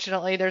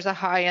unfortunately, there's a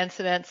high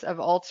incidence of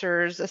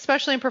ulcers,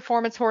 especially in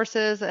performance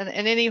horses and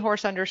any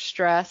horse under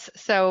stress.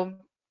 So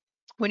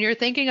when you're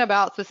thinking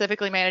about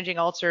specifically managing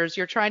ulcers,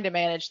 you're trying to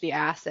manage the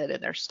acid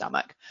in their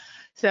stomach.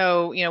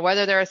 So,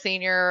 whether they're a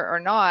senior or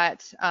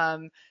not,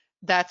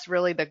 that's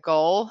really the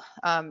goal.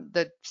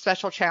 The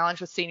special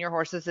challenge with senior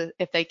horses is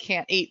if they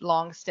can't eat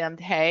long-stemmed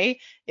hay,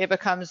 it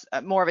becomes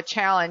more of a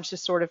challenge to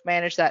sort of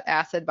manage that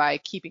acid by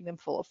keeping them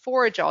full of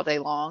forage all day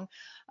long.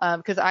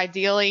 Because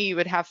ideally you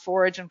would have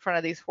forage in front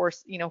of these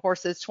horses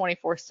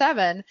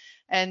 24/7,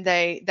 and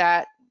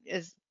that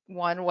is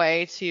one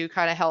way to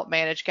kind of help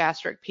manage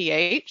gastric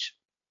pH.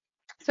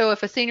 So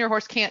if a senior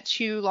horse can't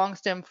chew long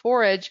stem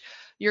forage,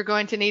 you're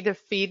going to need to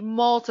feed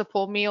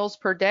multiple meals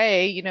per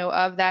day,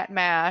 of that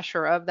mash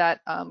or of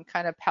that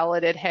kind of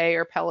pelleted hay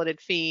or pelleted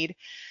feed,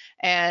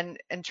 and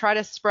try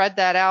to spread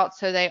that out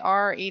so they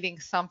are eating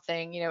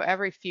something,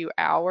 every few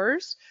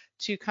hours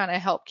to kind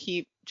of help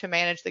to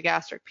manage the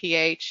gastric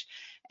pH.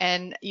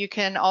 And you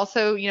can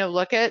also,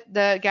 look at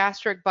the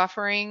gastric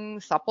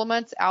buffering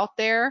supplements out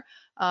there.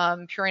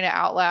 Purina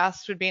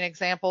Outlast would be an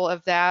example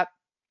of that.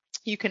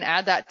 You can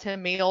add that to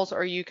meals,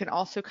 or you can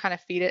also kind of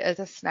feed it as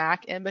a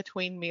snack in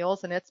between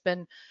meals, and it's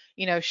been,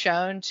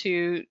 shown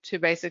to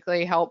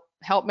basically help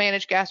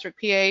manage gastric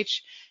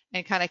pH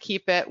and kind of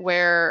keep it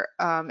where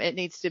it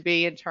needs to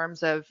be in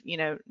terms of,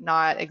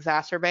 not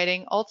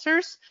exacerbating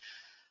ulcers.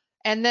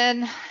 And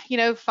then,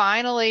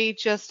 finally,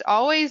 just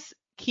always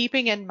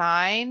keeping in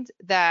mind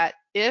that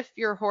if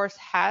your horse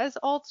has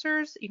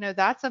ulcers,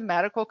 that's a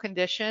medical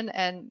condition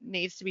and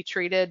needs to be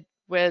treated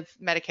with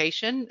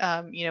medication,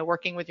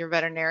 working with your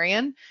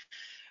veterinarian.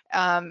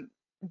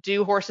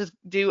 Do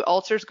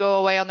ulcers go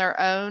away on their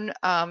own?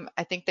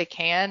 I think they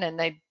can, and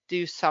they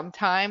do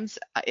sometimes.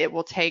 It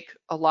will take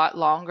a lot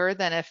longer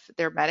than if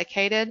they're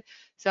medicated.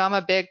 So I'm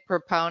a big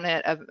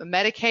proponent of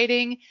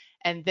medicating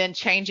and then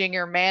changing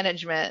your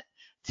management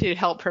to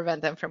help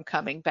prevent them from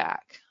coming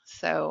back.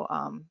 So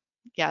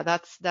yeah,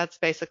 that's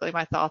basically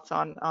my thoughts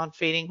on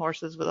feeding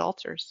horses with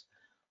ulcers.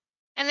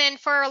 And then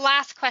for our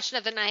last question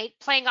of the night,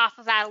 playing off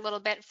of that a little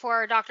bit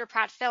for Dr.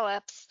 Pratt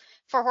Phillips,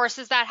 for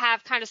horses that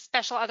have kind of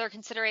special other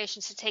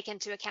considerations to take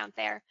into account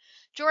there.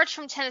 George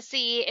from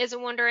Tennessee is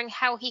wondering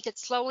how he could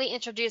slowly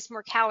introduce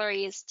more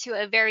calories to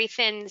a very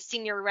thin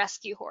senior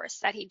rescue horse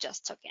that he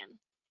just took in.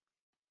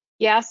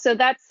 Yeah, so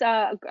that's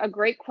a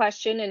great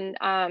question, and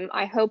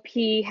I hope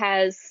he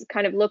has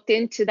kind of looked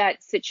into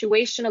that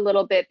situation a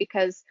little bit,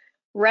 because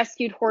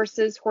rescued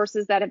horses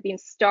that have been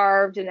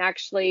starved and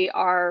actually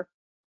are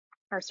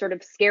sort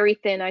of scary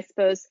thin, I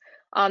suppose,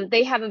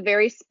 they have a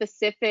very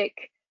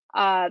specific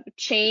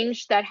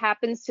change that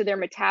happens to their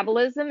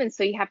metabolism. And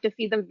so you have to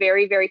feed them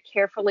very, very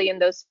carefully in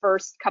those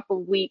first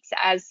couple of weeks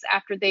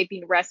after they've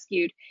been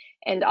rescued.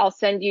 And I'll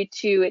send you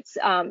to it's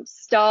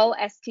Stull, Stull,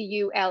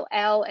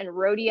 and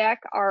Rodiek,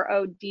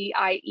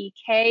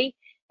 Rodiek.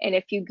 And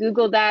if you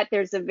Google that,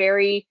 there's a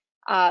very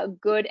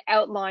good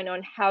outline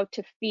on how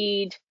to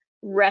feed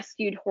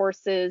rescued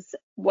horses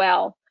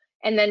well.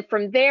 And then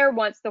from there,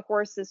 once the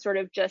horse is sort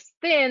of just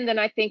thin, then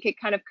I think it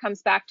kind of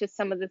comes back to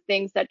some of the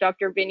things that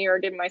Dr.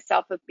 Vineyard and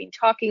myself have been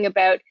talking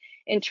about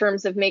in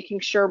terms of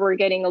making sure we're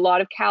getting a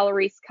lot of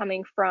calories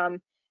coming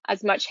from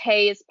as much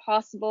hay as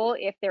possible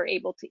if they're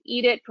able to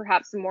eat it,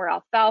 perhaps some more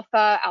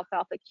alfalfa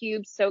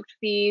cubes, soaked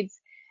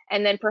feeds,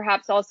 and then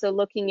perhaps also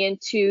looking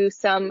into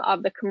some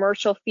of the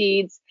commercial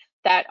feeds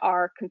that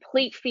are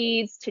complete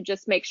feeds to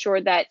just make sure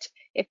that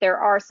if there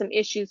are some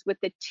issues with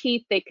the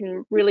teeth, they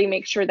can really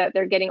make sure that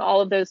they're getting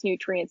all of those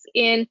nutrients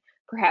in,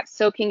 perhaps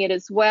soaking it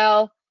as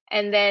well.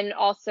 And then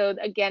also,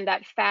 again,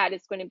 that fat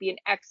is going to be an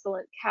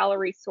excellent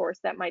calorie source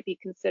that might be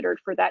considered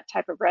for that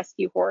type of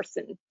rescue horse.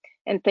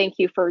 And thank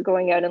you for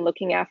going out and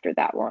looking after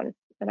that one.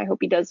 And I hope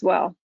he does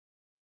well.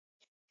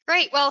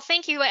 Great. Well,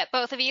 thank you,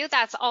 both of you.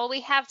 That's all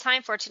we have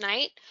time for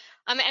tonight.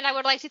 And I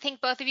would like to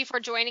thank both of you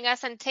for joining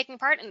us and taking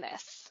part in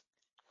this.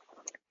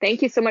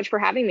 Thank you so much for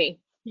having me.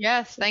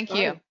 Yes, thank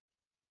you.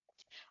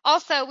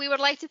 Also, we would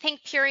like to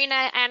thank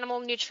Purina Animal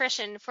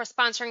Nutrition for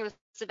sponsoring this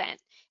event.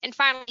 And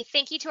finally,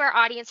 thank you to our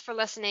audience for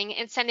listening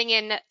and sending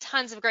in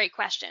tons of great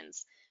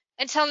questions.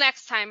 Until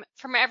next time,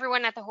 from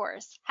everyone at The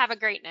Horse, have a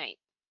great night.